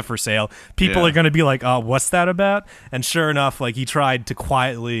Lisa for sale, people are going to be like, oh, what's that about? And sure enough, like, he tried to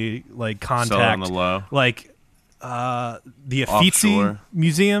quietly, like, contact, sell it on the low. like, the Uffizi Offshore.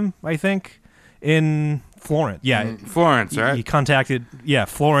 Museum, I think, in Florence. Yeah. Florence, right? He contacted,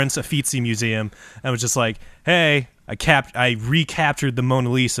 Florence Uffizi Museum, and was just like, hey, I recaptured the Mona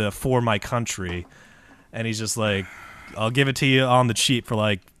Lisa for my country. And he's just like, I'll give it to you on the cheap for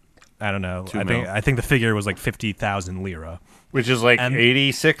like, I don't know. I think the figure was like 50,000 lira. Which is like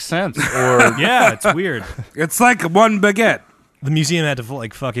 86 cents. Or yeah, it's weird. It's like one baguette. The museum had to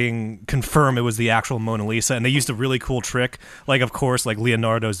like fucking confirm it was the actual Mona Lisa, and they used a really cool trick. Like, of course, like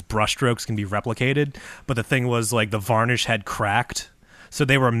Leonardo's brushstrokes can be replicated, but the thing was like the varnish had cracked. So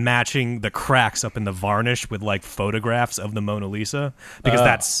they were matching the cracks up in the varnish with like photographs of the Mona Lisa because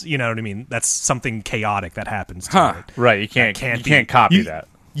that's, you know what I mean? That's something chaotic that happens to it. Right, you can't copy that.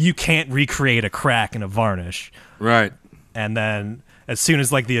 You can't recreate a crack in a varnish. Right. And then as soon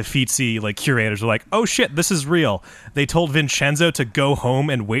as like the Uffizi like curators were like, "Oh shit, this is real." They told Vincenzo to go home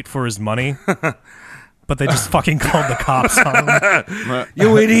and wait for his money. But they just fucking called the cops on him.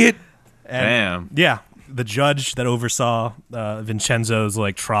 You idiot. Damn. Yeah. The judge that oversaw Vincenzo's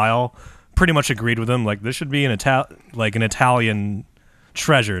like trial pretty much agreed with him. Like, this should be an Italian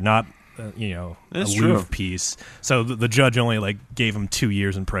treasure, not a Louvre piece. So the judge only like gave him 2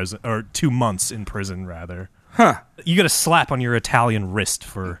 years in prison, or 2 months in prison rather. Huh? You get a slap on your Italian wrist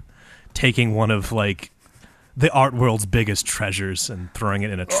for taking one of like the art world's biggest treasures and throwing it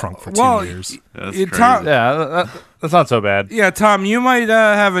in a trunk for 2 years. That's crazy. Tom, that's not so bad. Yeah, Tom, you might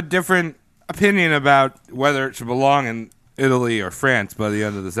have a different opinion about whether it should belong in Italy or France by the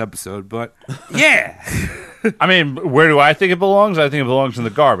end of this episode, but yeah. I mean, where do I think it belongs? I think it belongs in the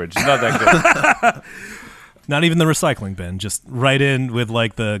garbage. It's not that good. Not even the recycling bin, just right in with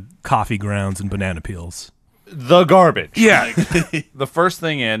like the coffee grounds and banana peels. The garbage. Yeah. The first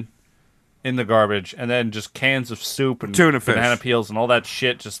thing in the garbage, and then just cans of soup and tuna fish, banana peels and all that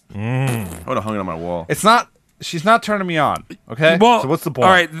shit. Just I would have hung it on my wall. It's not. She's not turning me on, okay? Well, so what's the point?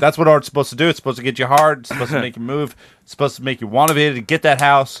 all right. That's what art's supposed to do. It's supposed to get you hard. It's supposed to make you move. It's supposed to make you want to get that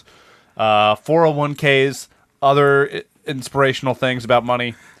house. 401ks, other inspirational things about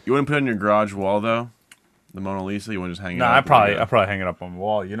money. You wouldn't put it on your garage wall, though? The Mona Lisa? You wouldn't just hang it up? I'd probably hang it up on the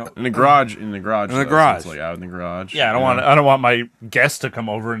wall, you know? In the garage. In the though, garage. So it's like out in the garage. Yeah, I don't want my guests to come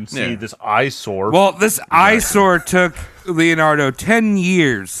over and see this eyesore. Well, this eyesore took Leonardo 10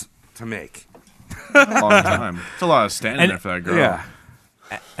 years to make. A long time. It's a lot of standing there for that girl. Yeah.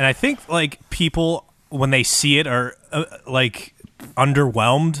 And I think like people when they see it are like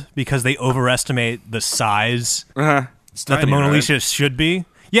underwhelmed because they overestimate the size that tiny, the Mona right? Lisa should be.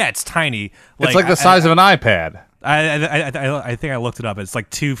 Yeah, it's tiny. It's like the size of an iPad. I think I looked it up. It's like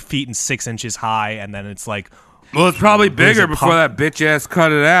 2 feet and 6 inches high, and then it's like, Well, it's probably what is bigger it, before that bitch ass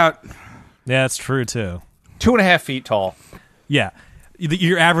cut it out. yeah, that's true too. 2.5 feet tall. Yeah,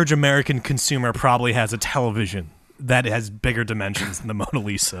 your average American consumer probably has a television that has bigger dimensions than the Mona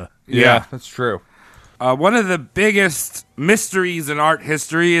Lisa. Yeah. That's true. One of the biggest mysteries in art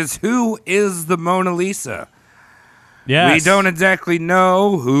history is who is the Mona Lisa? Yeah, We don't exactly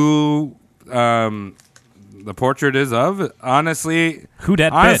know who the portrait is of. Honestly, Who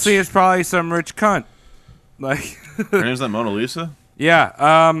dat honestly, bitch? it's probably some rich cunt. Like, Her name's that Mona Lisa?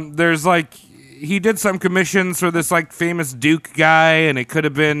 yeah, there's like he did some commissions for this like famous Duke guy, and it could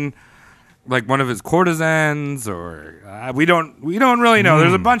have been like one of his courtesans, or we don't really know.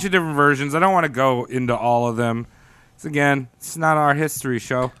 There's a bunch of different versions. I don't want to go into all of them. It's not our history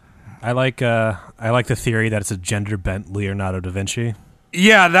show. I like the theory that it's a gender bent Leonardo da Vinci.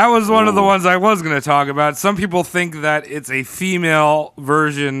 Yeah, that was one of the ones I was going to talk about. Some people think that it's a female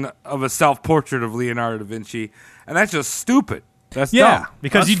version of a self-portrait of Leonardo da Vinci, and that's just stupid. That's dumb.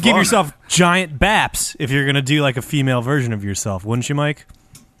 because That's you'd give fun. yourself giant baps if you're gonna do like a female version of yourself, wouldn't you, Mike?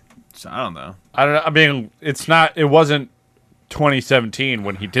 So, I don't know. I don't know. I mean, it wasn't 2017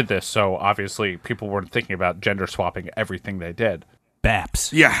 when he did this, so obviously people weren't thinking about gender swapping everything they did.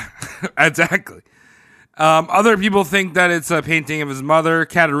 Baps. Yeah, exactly. Other people think that it's a painting of his mother,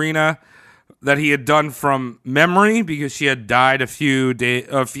 Katerina, that he had done from memory because she had died a few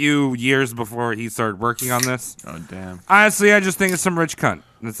years before he started working on this. Oh, damn. Honestly, I just think it's some rich cunt.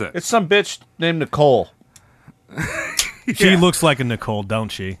 That's it. It's some bitch named Nicole. She looks like a Nicole, don't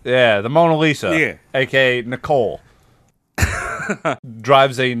she? Yeah, the Mona Lisa. Yeah. A.K.A. Nicole.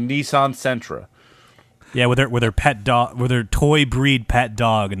 Drives a Nissan Sentra. Yeah, with her pet dog, with her toy breed pet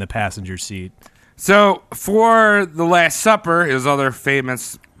dog in the passenger seat. So, for The Last Supper, his other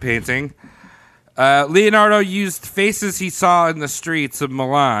famous painting, Leonardo used faces he saw in the streets of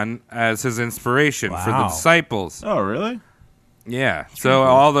Milan as his inspiration for the Wow. disciples. Oh, really? Yeah. So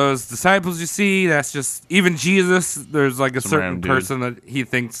all those disciples you see, that's just even Jesus. There's like a Some certain random dude. person that he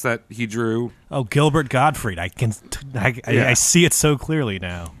thinks that he drew. Oh, Gilbert Gottfried. I see it so clearly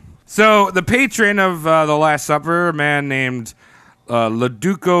now. So the patron of the Last Supper, a man named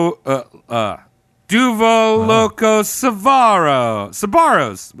Duvo Loco Sabaros.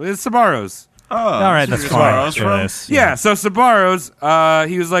 It's Sabaros. Oh, All right, that's fine. Yeah. So Sabaros,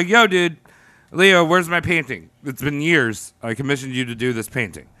 he was like, "Yo, dude, Leo, where's my painting? It's been years. I commissioned you to do this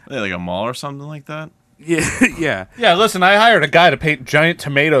painting." Yeah, like a mall or something like that? Yeah, yeah. Yeah, listen, I hired a guy to paint giant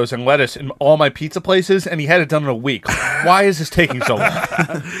tomatoes and lettuce in all my pizza places, and he had it done in a week. Why is this taking so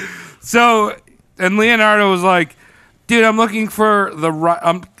long? So, and Leonardo was like, "Dude, I'm looking for the right.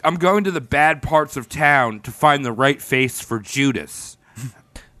 I'm going to the bad parts of town to find the right face for Judas."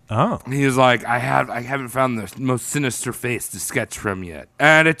 Oh. And he was like, I haven't found the most sinister face to sketch from yet.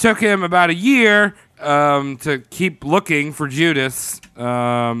 And it took him about a year to keep looking for Judas.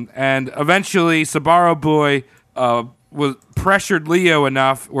 And eventually, Sabaro Boy was pressured Leo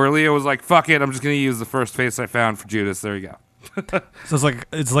enough where Leo was like, "Fuck it, I'm just going to use the first face I found for Judas." There you go. So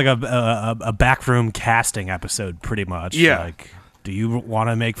it's like a backroom casting episode, pretty much. Yeah. Like, do you want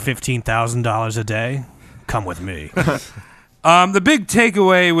to make $15,000 a day? Come with me. The big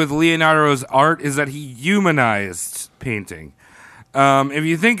takeaway with Leonardo's art is that he humanized painting. If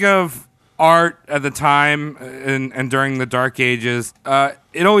you think of art at the time and during the Dark Ages,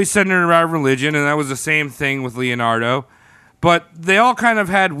 it always centered around religion, and that was the same thing with Leonardo. But they all kind of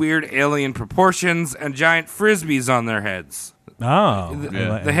had weird alien proportions and giant frisbees on their heads. Oh.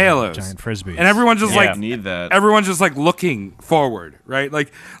 The halos. Giant frisbees. And everyone's just I need that. everyone's just like looking forward, right?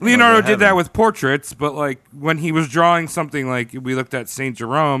 Like Leonardo did that with portraits, but like when he was drawing something like we looked at Saint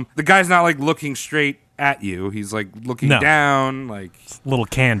Jerome, the guy's not like looking straight at you. He's like looking down, like a little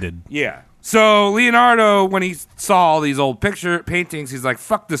candid. yeah. So Leonardo, when he saw all these old paintings, he's like,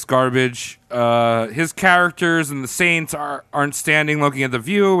 "Fuck this garbage." His characters and the saints aren't standing looking at the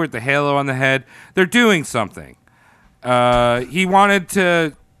view with the halo on the head. They're doing something. He wanted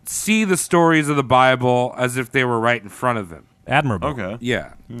to see the stories of the Bible as if they were right in front of him. Admirable. Okay.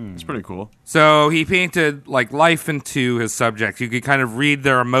 Yeah. It's pretty cool. So he painted like life into his subjects. You could kind of read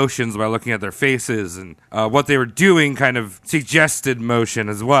their emotions by looking at their faces, and what they were doing kind of suggested motion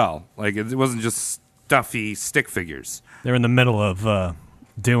as well. Like it wasn't just stuffy stick figures. They're in the middle of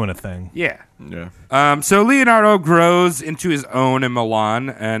doing a thing. Yeah. Yeah. So Leonardo grows into his own in Milan,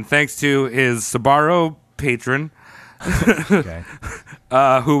 and thanks to his Sabaro patron, Okay.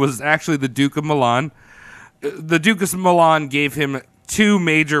 who was actually the Duke of Milan. The Duke of Milan gave him 2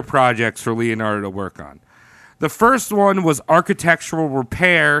 major projects for Leonardo to work on. The first one was architectural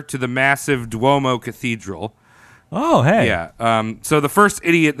repair to the massive Duomo Cathedral. Oh, hey. Yeah. So the first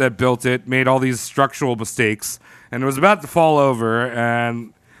idiot that built it made all these structural mistakes, and it was about to fall over,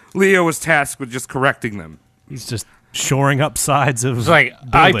 and Leo was tasked with just correcting them. He's just shoring up sides of It's like,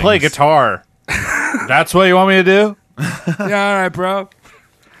 I play buildings. guitar. That's what you want me to do? Yeah, all right, bro.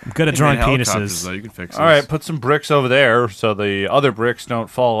 I'm good at drawing Helicopters, penises. though. You can fix All right, put some bricks over there so the other bricks don't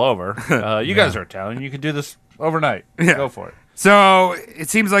fall over. You guys are Italian. You can do this overnight. Yeah. Go for it. So it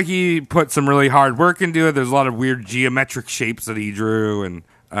seems like he put some really hard work into it. There's a lot of weird geometric shapes that he drew, and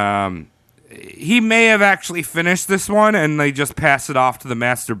he may have actually finished this one, and they just passed it off to the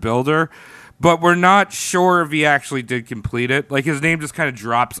master builder. But we're not sure if he actually did complete it. Like his name just kind of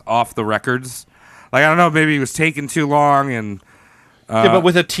drops off the records. Like I don't know, maybe he was taking too long, and Yeah, but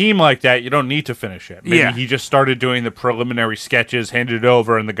with a team like that, you don't need to finish it. Maybe Yeah. he just started doing the preliminary sketches, handed it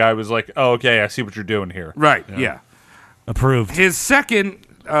over, and the guy was like, "Oh, okay, I see what you're doing here." right, yeah. Approved. His second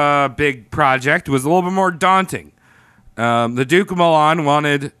big project was a little bit more daunting. The Duke of Milan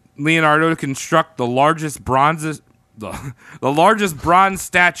wanted Leonardo to construct the largest bronze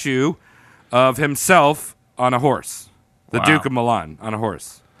statue of himself on a horse. The Wow. Duke of Milan on a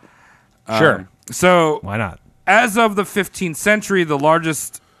horse. Sure. So, Why not? as of the 15th century, the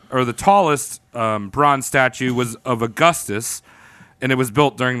largest or the tallest bronze statue was of Augustus, and it was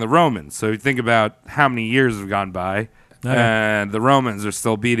built during the Romans. So you think about how many years have gone by. And the Romans are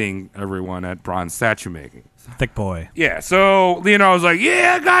still beating everyone at bronze statue making. Thick boy. Yeah, so Leonardo was like,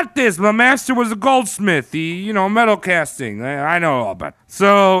 yeah, I got this. My master was a goldsmith. He, metal casting. I know all about it.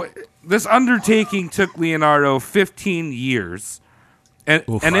 So this undertaking took Leonardo 15 years. And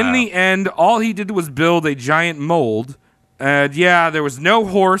in the end, all he did was build a giant mold. And yeah, there was no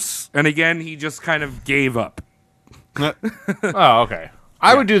horse. And again, he just kind of gave up. Oh, okay.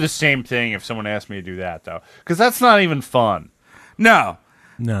 I would do the same thing if someone asked me to do that, though, because that's not even fun. No.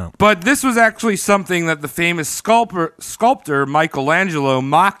 No. But this was actually something that the famous sculptor Michelangelo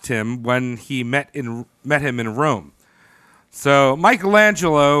mocked him when he met him in Rome. So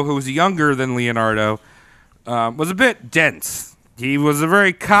Michelangelo, who was younger than Leonardo, was a bit dense. He was a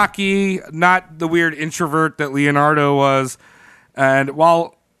very cocky, not the weird introvert that Leonardo was. And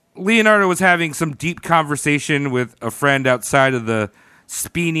while Leonardo was having some deep conversation with a friend outside of the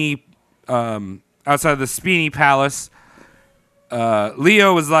Spini Palace,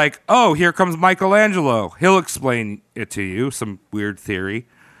 Leo was like, oh, here comes Michelangelo. He'll explain it to you, some weird theory.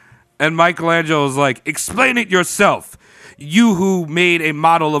 And Michelangelo was like, explain it yourself. You who made a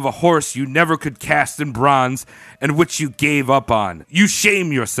model of a horse you never could cast in bronze and which you gave up on. You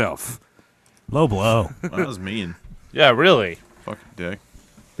shame yourself. Low blow. Well, that was mean. Yeah, really. Fucking dick.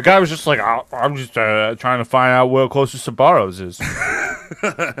 The guy was just like, I'm just trying to find out where closest to Barrows is.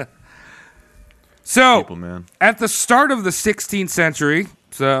 So, People, man. at the start of the 16th century,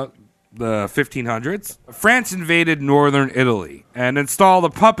 so the 1500s, France invaded northern Italy and installed a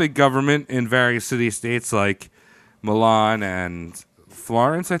puppet government in various city-states like Milan and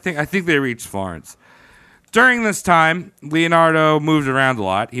Florence, I think. I think they reached Florence. During this time, Leonardo moved around a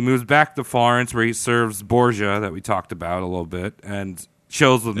lot. He moves back to Florence, where he serves Borgia, that we talked about a little bit, and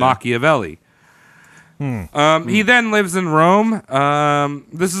chills with Machiavelli. He then lives in Rome.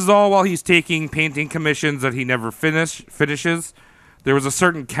 This is all while he's taking painting commissions that he never finishes. There was a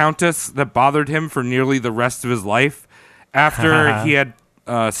certain countess that bothered him for nearly the rest of his life after he had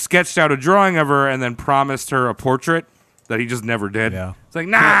sketched out a drawing of her and then promised her a portrait that he just never did. Yeah. It's like,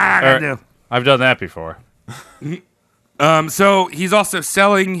 nah, I gotta do. I've done that before. So he's also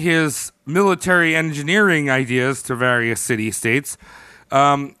selling his military engineering ideas to various city-states.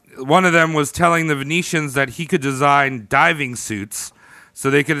 One of them was telling the Venetians that he could design diving suits so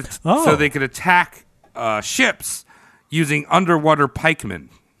they could attack ships using underwater pikemen.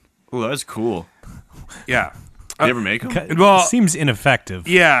 Ooh, that's cool. Yeah. You ever make them? Well, Seems ineffective.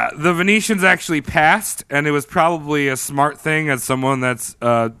 yeah, the Venetians actually passed, and it was probably a smart thing as someone that's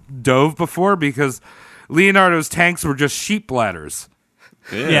dove before, because Leonardo's tanks were just sheep bladders.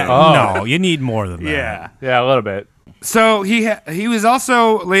 Yeah. No, you need more than that. Yeah, a little bit. So he was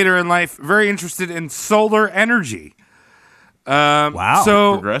also later in life very interested in solar energy. Wow.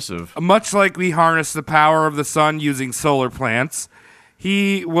 So Progressive. much like we harness the power of the sun using solar plants,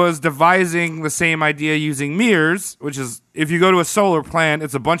 he was devising the same idea using mirrors, which is, if you go to a solar plant,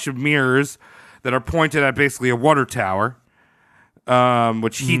 it's a bunch of mirrors that are pointed at basically a water tower,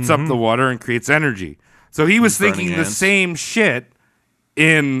 which heats up the water and creates energy. So he was Burning thinking the ants. same shit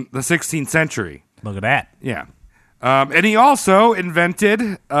in the 16th century. Look at that. Yeah. And he also invented,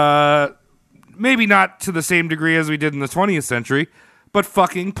 maybe not to the same degree as we did in the 20th century, but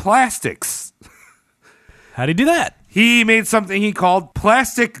fucking plastics. How'd he do that? He made something he called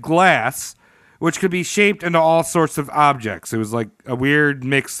plastic glass, which could be shaped into all sorts of objects. It was like a weird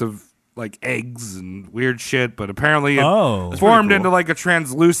mix of like eggs and weird shit, but apparently it Oh. formed cool. into like a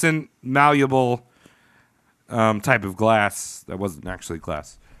translucent, malleable type of glass that wasn't actually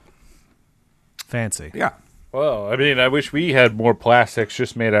glass. Fancy. Yeah. Well, I mean, I wish we had more plastics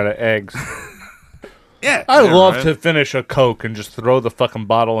just made out of eggs. Yeah. I love right? to finish a Coke and just throw the fucking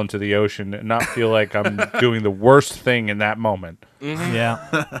bottle into the ocean and not feel like I'm doing the worst thing in that moment.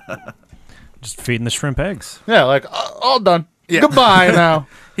 Yeah. Just feeding the shrimp eggs. Yeah, like, all done. Yeah. Goodbye now.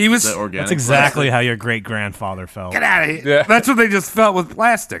 He was... That organic. That's exactly how your great grandfather felt. Get out of here. Yeah. That's what they just felt with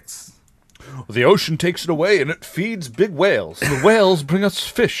plastics. The ocean takes it away and it feeds big whales. And the whales bring us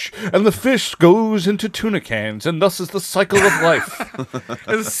fish. And the fish goes into tuna cans. And thus is the cycle of life.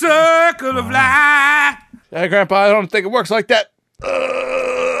 The circle of life. Yeah, Grandpa, I don't think it works like that.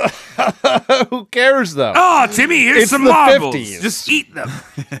 Who cares, though? Oh, Timmy, here's It's some the marbles. 50s. Just eat them.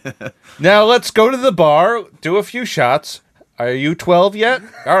 Now let's go to the bar, do a few shots. Are you 12 yet?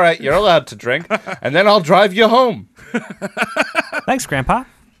 All right, you're allowed to drink. And then I'll drive you home. Thanks, Grandpa.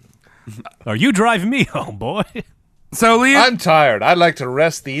 Or you drive me home, boy. So I'm tired. I'd like to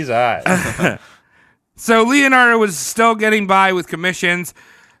rest these eyes. So Leonardo was still getting by with commissions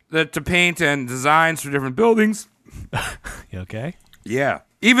to paint and designs for different buildings. You okay? Yeah.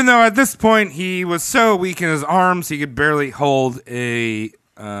 Even though at this point he was so weak in his arms, he could barely hold a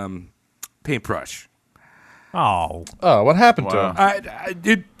paintbrush. Oh, what happened Wow.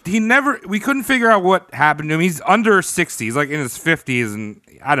 to him? We couldn't figure out what happened to him. He's under 60. He's like in his 50s, and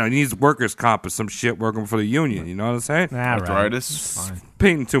I don't know, he needs workers' comp or some shit working for the union. You know what I'm saying? Arthritis.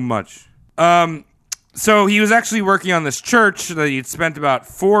 Painting too much. So he was actually working on this church that he'd spent about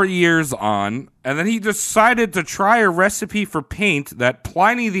 4 years on, and then he decided to try a recipe for paint that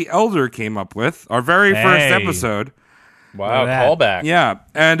Pliny the Elder came up with, our very first Hey. episode. Wow, that. callback. Yeah,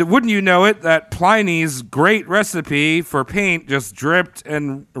 and wouldn't you know it, that Pliny's great recipe for paint just dripped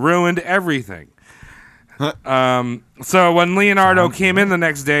and ruined everything. So when Leonardo came in the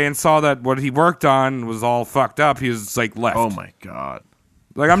next day and saw that what he worked on was all fucked up, he was like left. Oh my god.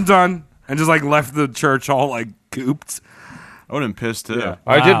 Like, I'm done. And just like left the church all like gooped. I would have been pissed too.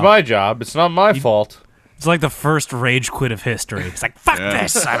 I did my job. It's not my fault. it's like the first rage quit of history. It's like, fuck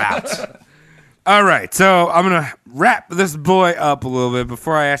this, I'm out. All right, so I'm going to wrap this boy up a little bit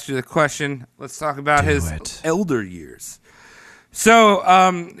before I ask you the question. Let's talk about his elder years.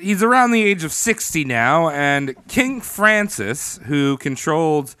 So he's around the age of 60 now, and King Francis, who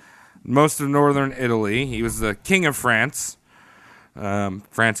controlled most of northern Italy, he was the king of France.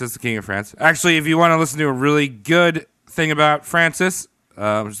 Francis, the king of France. Actually, if you want to listen to a really good thing about Francis,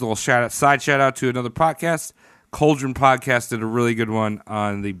 just a little side shout out to another podcast. Cauldron Podcast did a really good one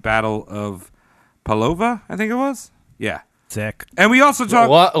on the Battle of Palova, I think it was. Yeah. Sick. And we also A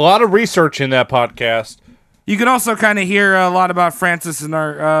talked. lot of research in that podcast. You can also kind of hear a lot about Francis in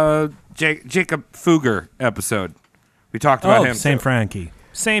our Jacob Fugger episode. We talked about him. Same Frankie.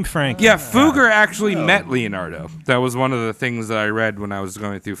 Same Frankie. Yeah, Fugger actually met Leonardo. That was one of the things that I read when I was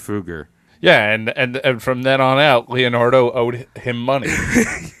going through Fugger. Yeah, and from then on out, Leonardo owed him money.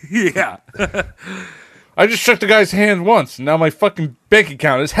 Yeah. I just shook the guy's hand once, and now my fucking bank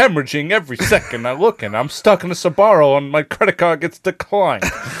account is hemorrhaging every second I look, and I'm stuck in a Sbarro, and my credit card gets declined.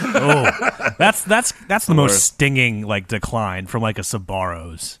 Oh, that's the most stinging like decline from like a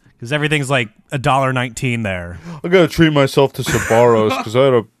Sbarro's, because everything's like $1.19 there. I gotta treat myself to Sbarro's because I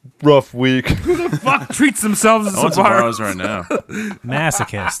had a rough week. Fuck treats themselves as I want a some bar. bars right now.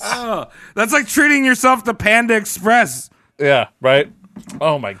 Masochists. That's like treating yourself to Panda Express. Yeah, right?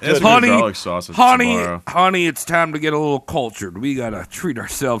 Oh my It's goodness. good Honey, garlic sauce at honey, Sbarro. honey, it's time to get a little cultured. We gotta treat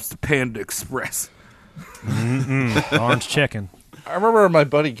ourselves to Panda Express. Orange chicken. I remember my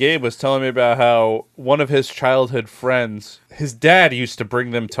buddy Gabe was telling me about how one of his childhood friends, his dad used to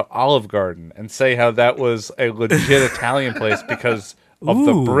bring them to Olive Garden and say how that was a legit Italian place because of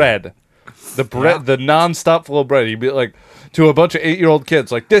the Ooh. bread. The bread, the non-stop flow of bread. He'd be like, to a bunch of 8-year-old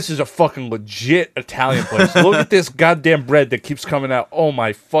kids, like, this is a fucking legit Italian place. Look at this goddamn bread that keeps coming out. Oh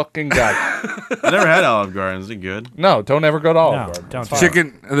my fucking God. I never had Olive Garden. Is it good? No, don't ever go to Olive No, Garden. don't It's do fine.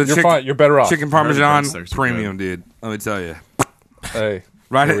 Chicken, You're fine. You're better off. Chicken Parmesan breadsticks are premium, dude. Let me tell you. Hey,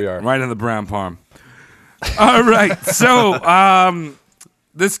 Right, here we are. right in the brown palm. All right, so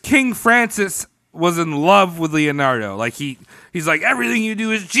this King Francis was in love with Leonardo. Like he's like, everything you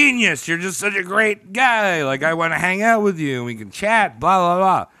do is genius. You're just such a great guy. Like, I want to hang out with you and we can chat. Blah blah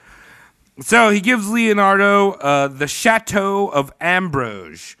blah. So he gives Leonardo the Chateau of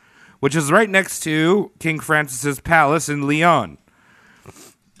Ambroge, which is right next to King Francis's palace in Lyon.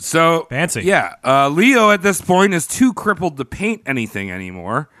 So Fancy. Yeah, Leo at this point is too crippled to paint anything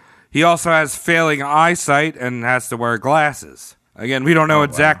anymore. He also has failing eyesight and has to wear glasses. Again, we don't know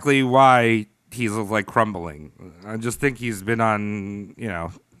exactly why he's like crumbling. I just think he's been on,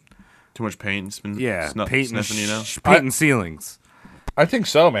 Too much paint. It's been painting, sniffing, painting ceilings. I think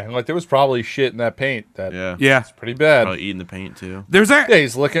so, man. Like, there was probably shit in that paint that Yeah. it's pretty bad. Probably eating the paint too. There's Yeah,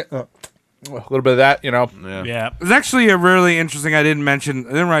 he's looking a little bit of that, Yeah. Yeah. There's actually a really interesting. I didn't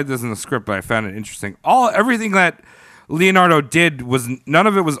write this in the script, but I found it interesting. Everything that Leonardo did none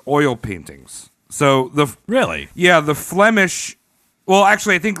of it was oil paintings. So Really? the Flemish. Well,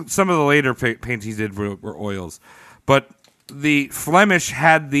 actually, I think some of the later paintings he did were oils, but the Flemish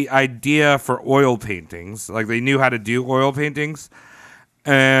had the idea for oil paintings. Like, they knew how to do oil paintings,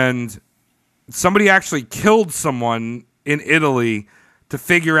 and somebody actually killed someone in Italy to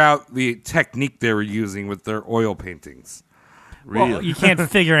figure out the technique they were using with their oil paintings. Really? Well, you can't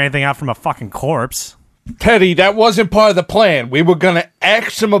figure anything out from a fucking corpse. Teddy, that wasn't part of the plan. We were gonna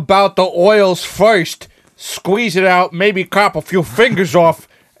ask him about the oils first, squeeze it out, maybe crop a few fingers off,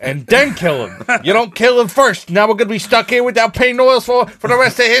 and then kill him. You don't kill him first. Now we're gonna be stuck here without painting oils for the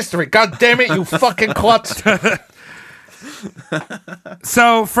rest of history. God damn it, you fucking klutz.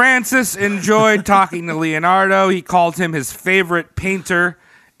 So Francis enjoyed talking to Leonardo. He called him his favorite painter,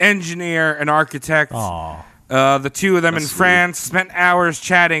 engineer, and architect. Aw. The two of them in France spent hours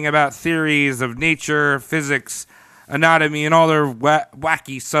chatting about theories of nature, physics, anatomy, and all their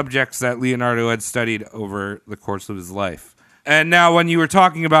wacky subjects that Leonardo had studied over the course of his life. And now when you were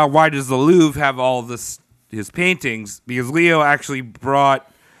talking about why does the Louvre have all of his paintings, because Leo actually brought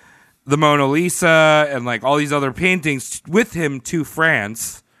the Mona Lisa and like all these other paintings with him to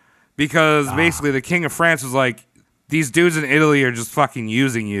France, because basically the King of France was like, these dudes in Italy are just fucking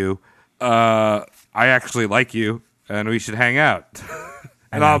using you. I actually like you, and we should hang out.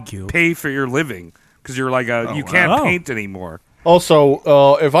 And I'll pay for your living, because you're like you can't paint anymore.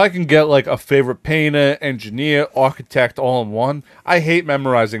 Also, if I can get like a favorite painter, engineer, architect all in one, I hate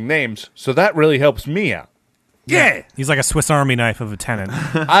memorizing names, so that really helps me out. Yeah. He's like a Swiss Army knife of a tenant.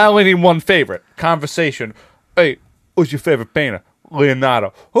 I only need one favorite. Conversation. Hey, who's your favorite painter?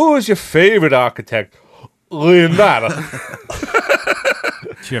 Leonardo. Who is your favorite architect? Leonardo.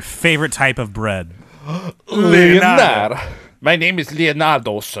 It's your favorite type of bread? Leonardo. My name is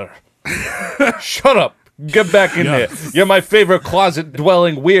Leonardo, sir. Shut up. Get back in here. You're my favorite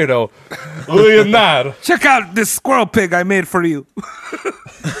closet-dwelling weirdo. Leonardo. Check out this squirrel pig I made for you.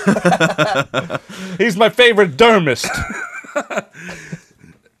 He's my favorite dermist.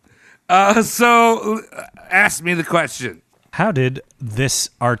 So, ask me the question. How did this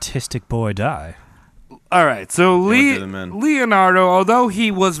artistic boy die? All right, so did him in? Leonardo, although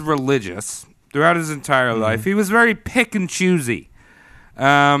he was religious throughout his entire life, he was very pick and choosy.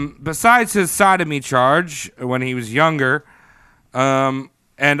 Besides his sodomy charge when he was younger,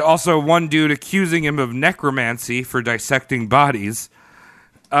 and also one dude accusing him of necromancy for dissecting bodies,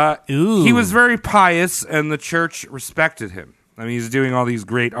 he was very pious, and the church respected him. I mean, he's doing all these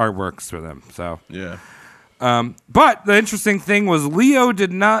great artworks for them. So Yeah. but the interesting thing was Leo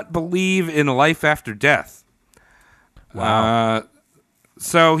did not believe in life after death. Wow.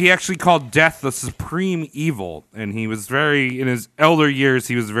 So he actually called death the supreme evil, and he was very, in his elder years,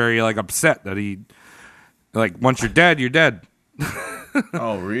 he was very like upset that he, like, once you're dead, you're dead.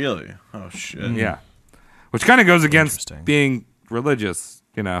 Oh, really? Oh, shit. Yeah. Which kind of goes against being religious,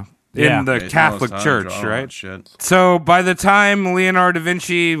 you know, in the Catholic Church, right? Shit. So by the time Leonardo da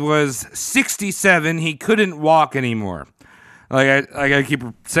Vinci was 67, he couldn't walk anymore. Like I keep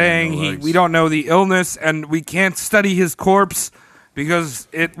saying, we don't know the illness, and we can't study his corpse because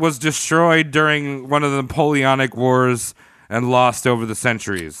it was destroyed during one of the Napoleonic Wars and lost over the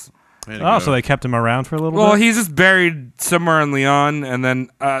centuries. So they kept him around for a little bit? Well, he's just buried somewhere in Lyon, and then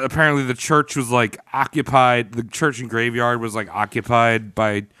apparently the church was like occupied. The church and graveyard was like occupied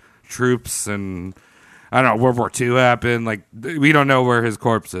by troops, and I don't know, World War II happened. Like, we don't know where his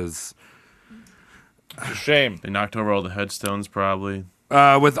corpse is. It's a shame. They knocked over all the headstones, probably.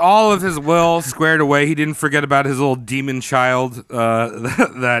 With all of his will squared away, he didn't forget about his little demon child.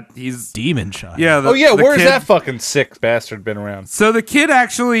 That he's demon child. Yeah. Where's that fucking sick bastard been around? So the kid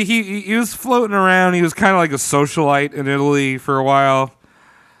actually, he was floating around. He was kind of like a socialite in Italy for a while.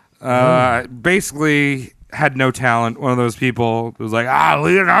 Basically had no talent. One of those people who was like,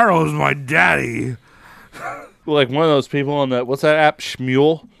 Leonardo's my daddy. Like one of those people on that, what's that app,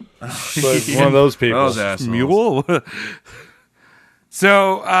 Shmule? Like one of those people. Those assholes. Mule?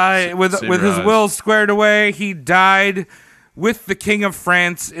 So, with his will squared away, he died with the King of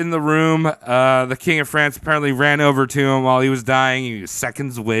France in the room. The King of France apparently ran over to him while he was dying. He was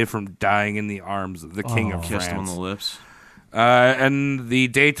seconds away from dying in the arms of the King of France. Kissed him on the lips. And the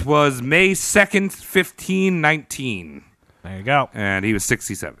date was May 2nd, 1519. There you go. And he was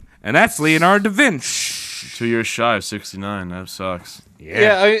 67. And that's Leonardo da Vinci. 2 years shy of 69. That sucks.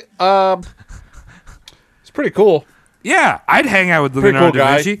 Yeah, it's pretty cool. Yeah, I'd hang out with Pretty Leonardo cool da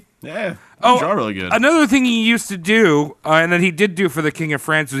guy. Vinci. Yeah. Oh, Draw really good. Another thing he used to do, and that he did do for the King of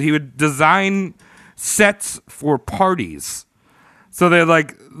France, was he would design sets for parties. So they're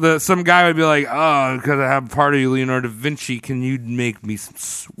like, some guy would be like, because I have a party, Leonardo da Vinci, can you make me some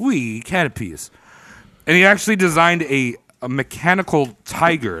sweet canopies? And he actually designed a mechanical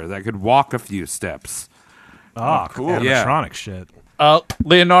tiger that could walk a few steps. Oh, cool. Animatronic shit.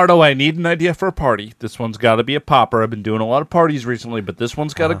 Leonardo, I need an idea for a party. This one's got to be a popper. I've been doing a lot of parties recently, but this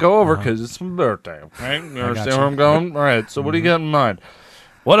one's got to go over because it's my birthday. Okay? You understand where I'm going? All right, so what do you got in mind?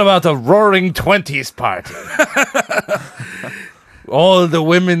 What about the Roaring Twenties party? All the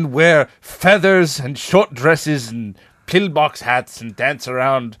women wear feathers and short dresses and pillbox hats and dance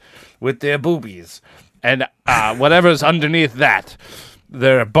around with their boobies. And whatever's underneath that,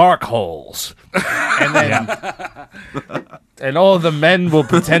 they're bark holes. And then... And all the men will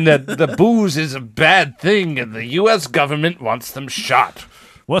pretend that the booze is a bad thing and the U.S. government wants them shot.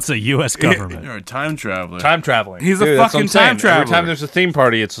 What's a U.S. government? You're a time traveler. Time traveling. He's a Dude, that's what fucking I'm saying. time traveler. Every time there's a theme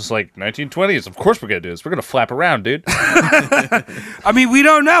party, it's just like 1920s. Of course we're gonna do this. We're gonna flap around, dude. I mean, we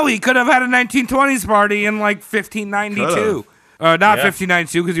don't know. He could have had a 1920s party in like 1592. Not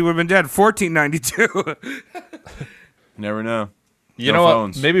 1592 because he would have been dead. 1492. Never know. You No know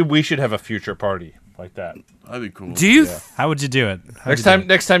phones. what? Maybe we should have a future party like that. That'd be cool. Do you? How would you do it?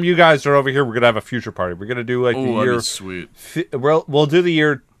 Next time you guys are over here, we're gonna have a future party. We're gonna do like the Oh, that'd year. be sweet. We'll do the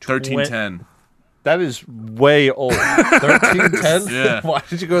year 1310. That is way old. 1310. Yeah. Why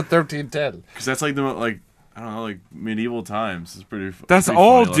did you go 1310? Because that's like I don't know, like medieval times. It's pretty. That's pretty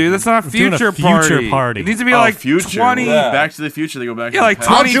old, funny dude. looking. That's not a doing a future future party. party. It needs to be Oh, like future. 20. Well, Back to the Future. They go back. Yeah, in like the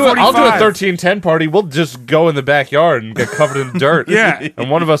past. 20. I'll do a 45. 1310 party. We'll just go in the backyard and get covered in dirt. Yeah. And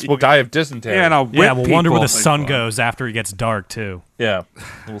one of us will die of dysentery. Yeah, and I'll whip Yeah, we'll wonder where the people. sun fun. goes after it gets dark too. Yeah.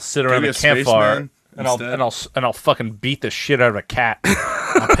 We'll sit around Maybe the a campfire spaceman and I'll instead. fucking beat the shit out of a cat.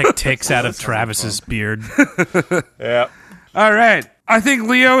 I'll pick ticks out of Travis's beard. Yeah. All right. I think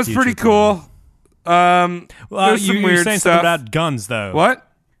Leo is pretty cool. Well, There's some you were weird saying stuff. something about guns, though. What?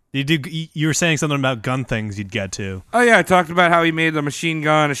 You were saying something about gun things you'd get to. Oh yeah, I talked about how he made a machine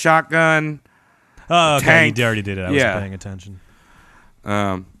gun, a shotgun. Oh, okay. Tank. You already did it. I Yeah. wasn't paying attention.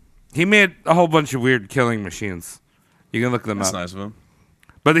 He made a whole bunch of weird killing machines. You can look them That's up. nice of him.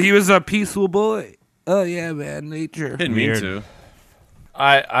 But he was a peaceful boy. Oh yeah, man, nature. Didn't mean Weird. to.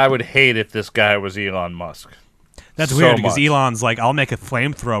 I would hate if this guy was Elon Musk. That's So weird because much. Elon's like, I'll make a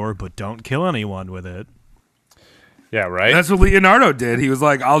flamethrower, but don't kill anyone with it. Yeah, right? That's what Leonardo did. He was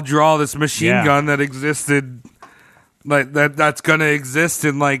like, "I'll draw this machine Yeah. gun that existed, like that's gonna exist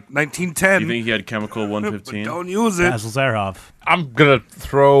in like 1910. You think he had chemical but 115? don't use it." Basil Zarov. I'm going to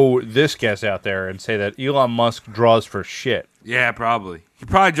throw this guess out there and say that Elon Musk draws for shit. Yeah, probably. He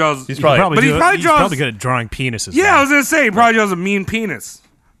probably draws. He's probably, But he probably he's draws- probably good at drawing penises. yeah, though. I was gonna say he probably draws a mean penis.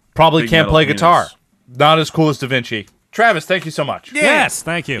 probably Big can't metal play penis. guitar. Not as cool as Da Vinci. Travis, thank you so much. Yes,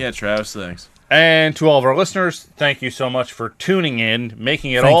 thank you. Yeah, Travis, thanks. And to all of our listeners, thank you so much for tuning in,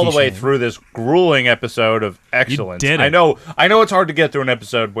 making it Thank all you, the way Shane. through this grueling episode of excellence. did it. I know it's hard to get through an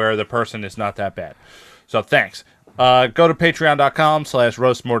episode where the person is not that bad. So thanks. Go to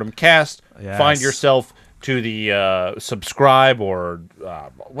patreon.com/roastmortemcast. Yes. Find yourself to the subscribe or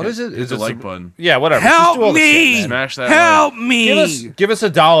what is it? Hit Is the it like button. Yeah, whatever. Just Help do all the shit, me! man. Smash that Help like. me! Give us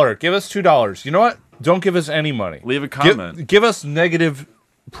 $1. Give us $2. You know what? Don't give us any money. Leave a comment. Give us negative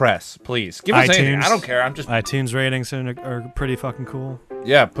press, please. Give us anything. iTunes. I don't care. I'm just iTunes ratings are pretty fucking cool.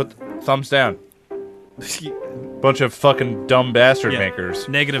 yeah. Put thumbs down. Bunch of fucking dumb bastard Yeah. makers.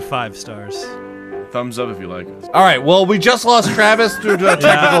 -5 stars. Thumbs up if you like us. All right. Well, we just lost Travis due to a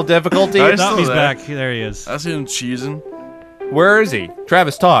technical difficulty. Nice. No, still he's there. back. There he is. I see him cheesing. Where is he?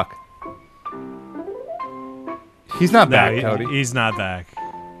 Travis, talk. He's not back, No, Cody. he's not back.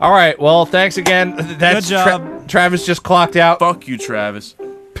 All right. Well, thanks again. That's Good job. Travis just clocked out. Fuck you, Travis.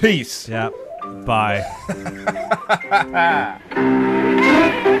 Peace. Yeah. Bye.